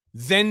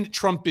 then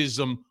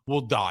Trumpism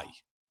will die.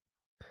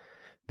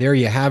 There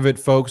you have it,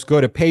 folks. Go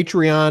to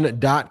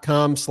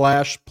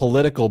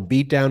patreon.com/political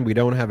beatdown. We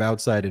don't have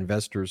outside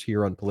investors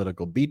here on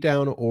Political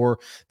Beatdown or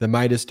the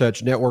Midas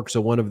Touch Network.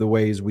 So one of the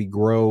ways we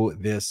grow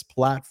this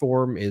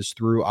platform is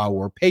through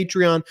our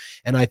Patreon.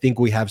 And I think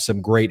we have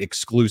some great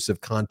exclusive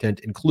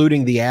content,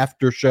 including the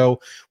after show.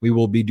 We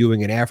will be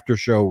doing an after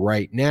show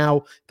right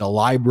now. The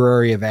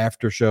library of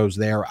after shows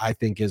there, I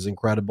think, is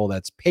incredible.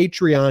 That's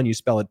Patreon. You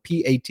spell it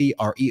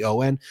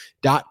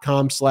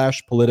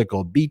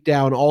patreon.com/political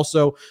beatdown.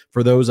 Also,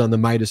 for those on the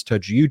Midas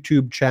Touch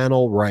YouTube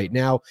channel right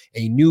now,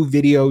 a new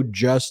video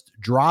just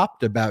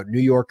dropped about New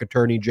York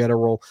Attorney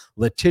General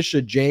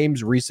Letitia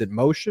James' recent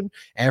motion.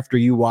 After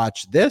you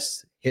watch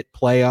this, hit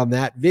play on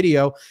that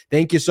video.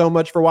 Thank you so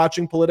much for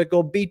watching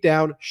Political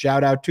Beatdown.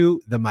 Shout out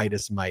to the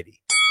Midas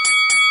Mighty.